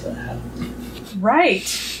later and see what happens.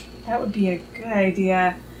 Right. That would be a good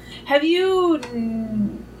idea. Have you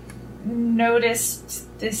noticed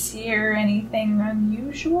this year anything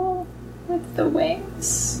unusual with the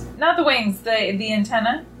wings? Not the wings, the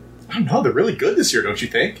antenna. I don't know, they're really good this year, don't you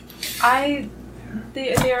think?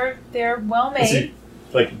 They're well As made. he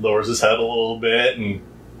like lowers his head a little bit and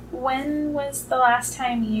When was the last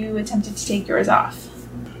time you attempted to take yours off?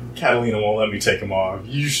 Catalina won't let me take them off.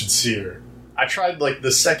 You should see her. I tried like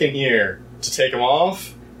the second year to take them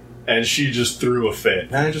off and she just threw a fit.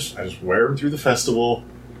 And I just wear them through the festival,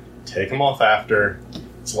 take them off after.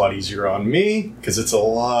 It's a lot easier on me because it's a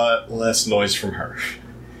lot less noise from her.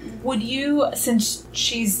 Would you, since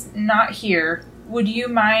she's not here, would you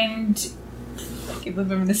mind... I can't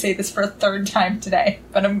believe I'm going to say this for a third time today,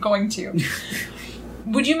 but I'm going to.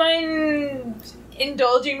 Would you mind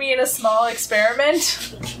indulging me in a small experiment?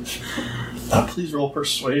 Please roll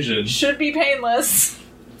persuasion. Should be painless,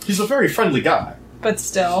 He's a very friendly guy. but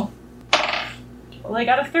still. Well, I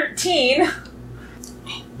got a 13.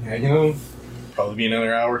 Yeah, you know, probably be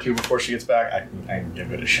another hour or two before she gets back. I can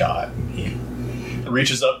give it a shot. And he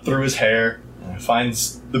reaches up through his hair, and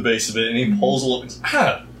finds the base of it, and he pulls a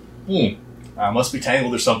little. Must be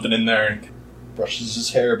tangled or something in there. And brushes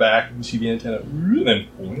his hair back, and you see the antenna, and then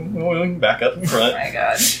boing, back up in Oh front. my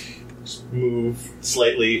god. Just move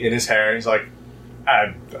slightly in his hair, and he's like,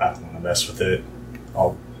 I don't want to mess with it.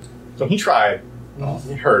 So he tried.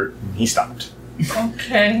 It hurt, and he stopped.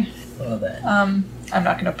 Okay. Well then. I'm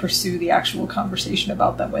not going to pursue the actual conversation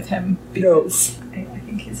about them with him because I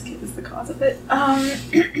think his kid is the cause of it.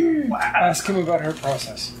 Ask him about her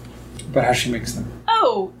process. About how she makes them.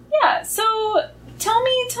 Oh, yeah. So tell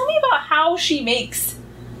me about how she makes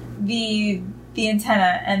the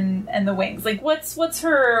antenna and the wings. Like what's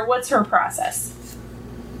her process?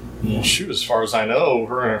 Well, shoot, as far as I know,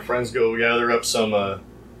 her and her friends go gather up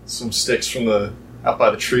some sticks from out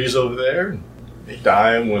by the trees over there, and they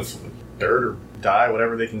dye them with dirt or dye,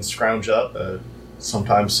 whatever they can scrounge up.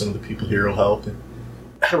 Sometimes some of the people here will help. And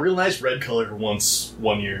I had a real nice red color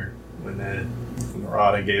one year when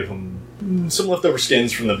Narada gave them some leftover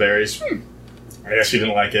skins from the berries. I guess she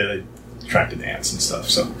didn't like it. It attracted ants and stuff,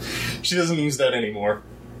 so she doesn't use that anymore.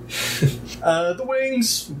 The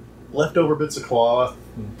wings, leftover bits of cloth,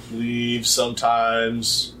 leaves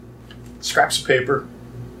sometimes, scraps of paper,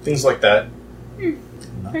 things like that.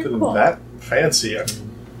 Nothing cool. that fancy. I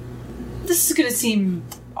mean, This is going to seem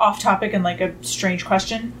off topic and like a strange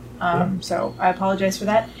question. So I apologize for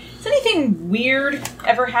that. Has anything weird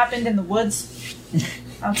ever happened in the woods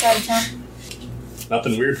outside of town?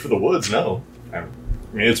 nothing weird for the woods, no. I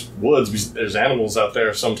mean, it's woods. There's animals out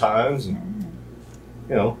there sometimes, and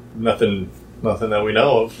nothing that we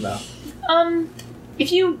know of. No.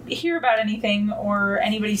 If you hear about anything or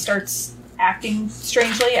anybody starts acting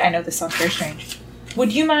strangely, I know this sounds very strange.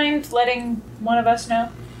 Would you mind letting one of us know?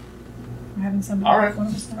 Or having somebody All let right. one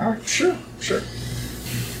of us know? All right, sure.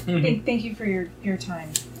 Thank you for your time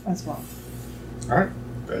as well. All right.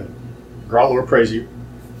 Grawl will praise you.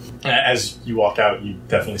 As you walk out, you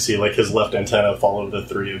definitely see like his left antenna follow the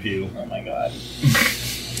three of you. Oh my god.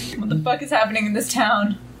 What the fuck is happening in this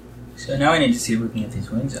town? So now I need to see if we can get these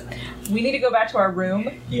wings up. We need to go back to our room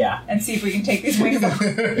Yeah. and see if we can take these wings off.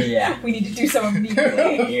 Yeah. We need to do so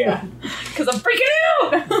immediately. Yeah. Because I'm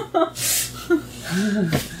freaking out!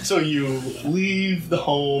 So you leave the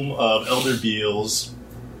home of Elder Beals.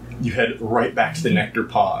 You head right back to the Nectar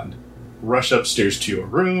Pond. Rush upstairs to your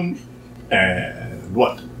room. And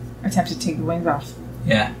what? Attempt to take the wings off.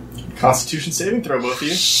 Yeah. Constitution saving throw, both of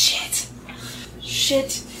you. Shit.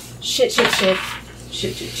 Shit. Shit, shit, shit.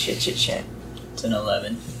 Shit, shit, shit, shit, shit. It's an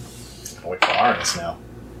 11. I'll wait for Arnis now.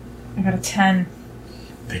 I got a 10.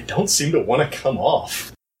 They don't seem to want to come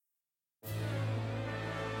off.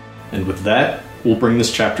 And with that, we'll bring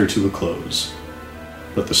this chapter to a close.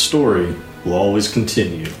 But the story will always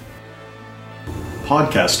continue.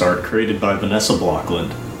 Podcast art created by Vanessa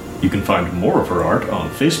Blockland. You can find more of her art on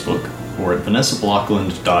Facebook or at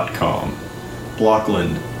vanessablockland.com.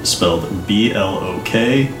 Blockland spelled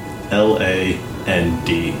Blokland.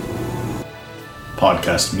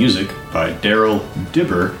 Podcast music by Daryl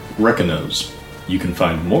Dibber Reconos. You can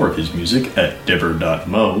find more of his music at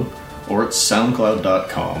dibber.mo or at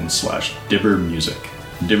soundcloud.com/dibbermusic.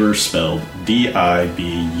 Dibber spelled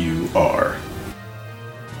Dibur.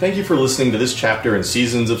 Thank you for listening to this chapter in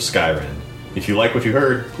Seasons of Skyrim. If you like what you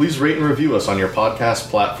heard, please rate and review us on your podcast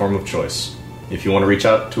platform of choice. If you want to reach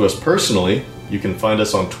out to us personally, you can find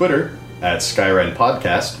us on Twitter at Skyren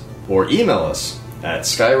Podcast or email us at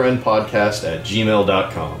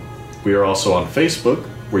skyrenpodcast@gmail.com. We are also on Facebook,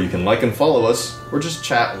 where you can like and follow us or just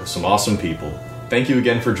chat with some awesome people. Thank you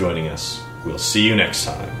again for joining us. We'll see you next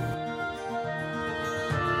time.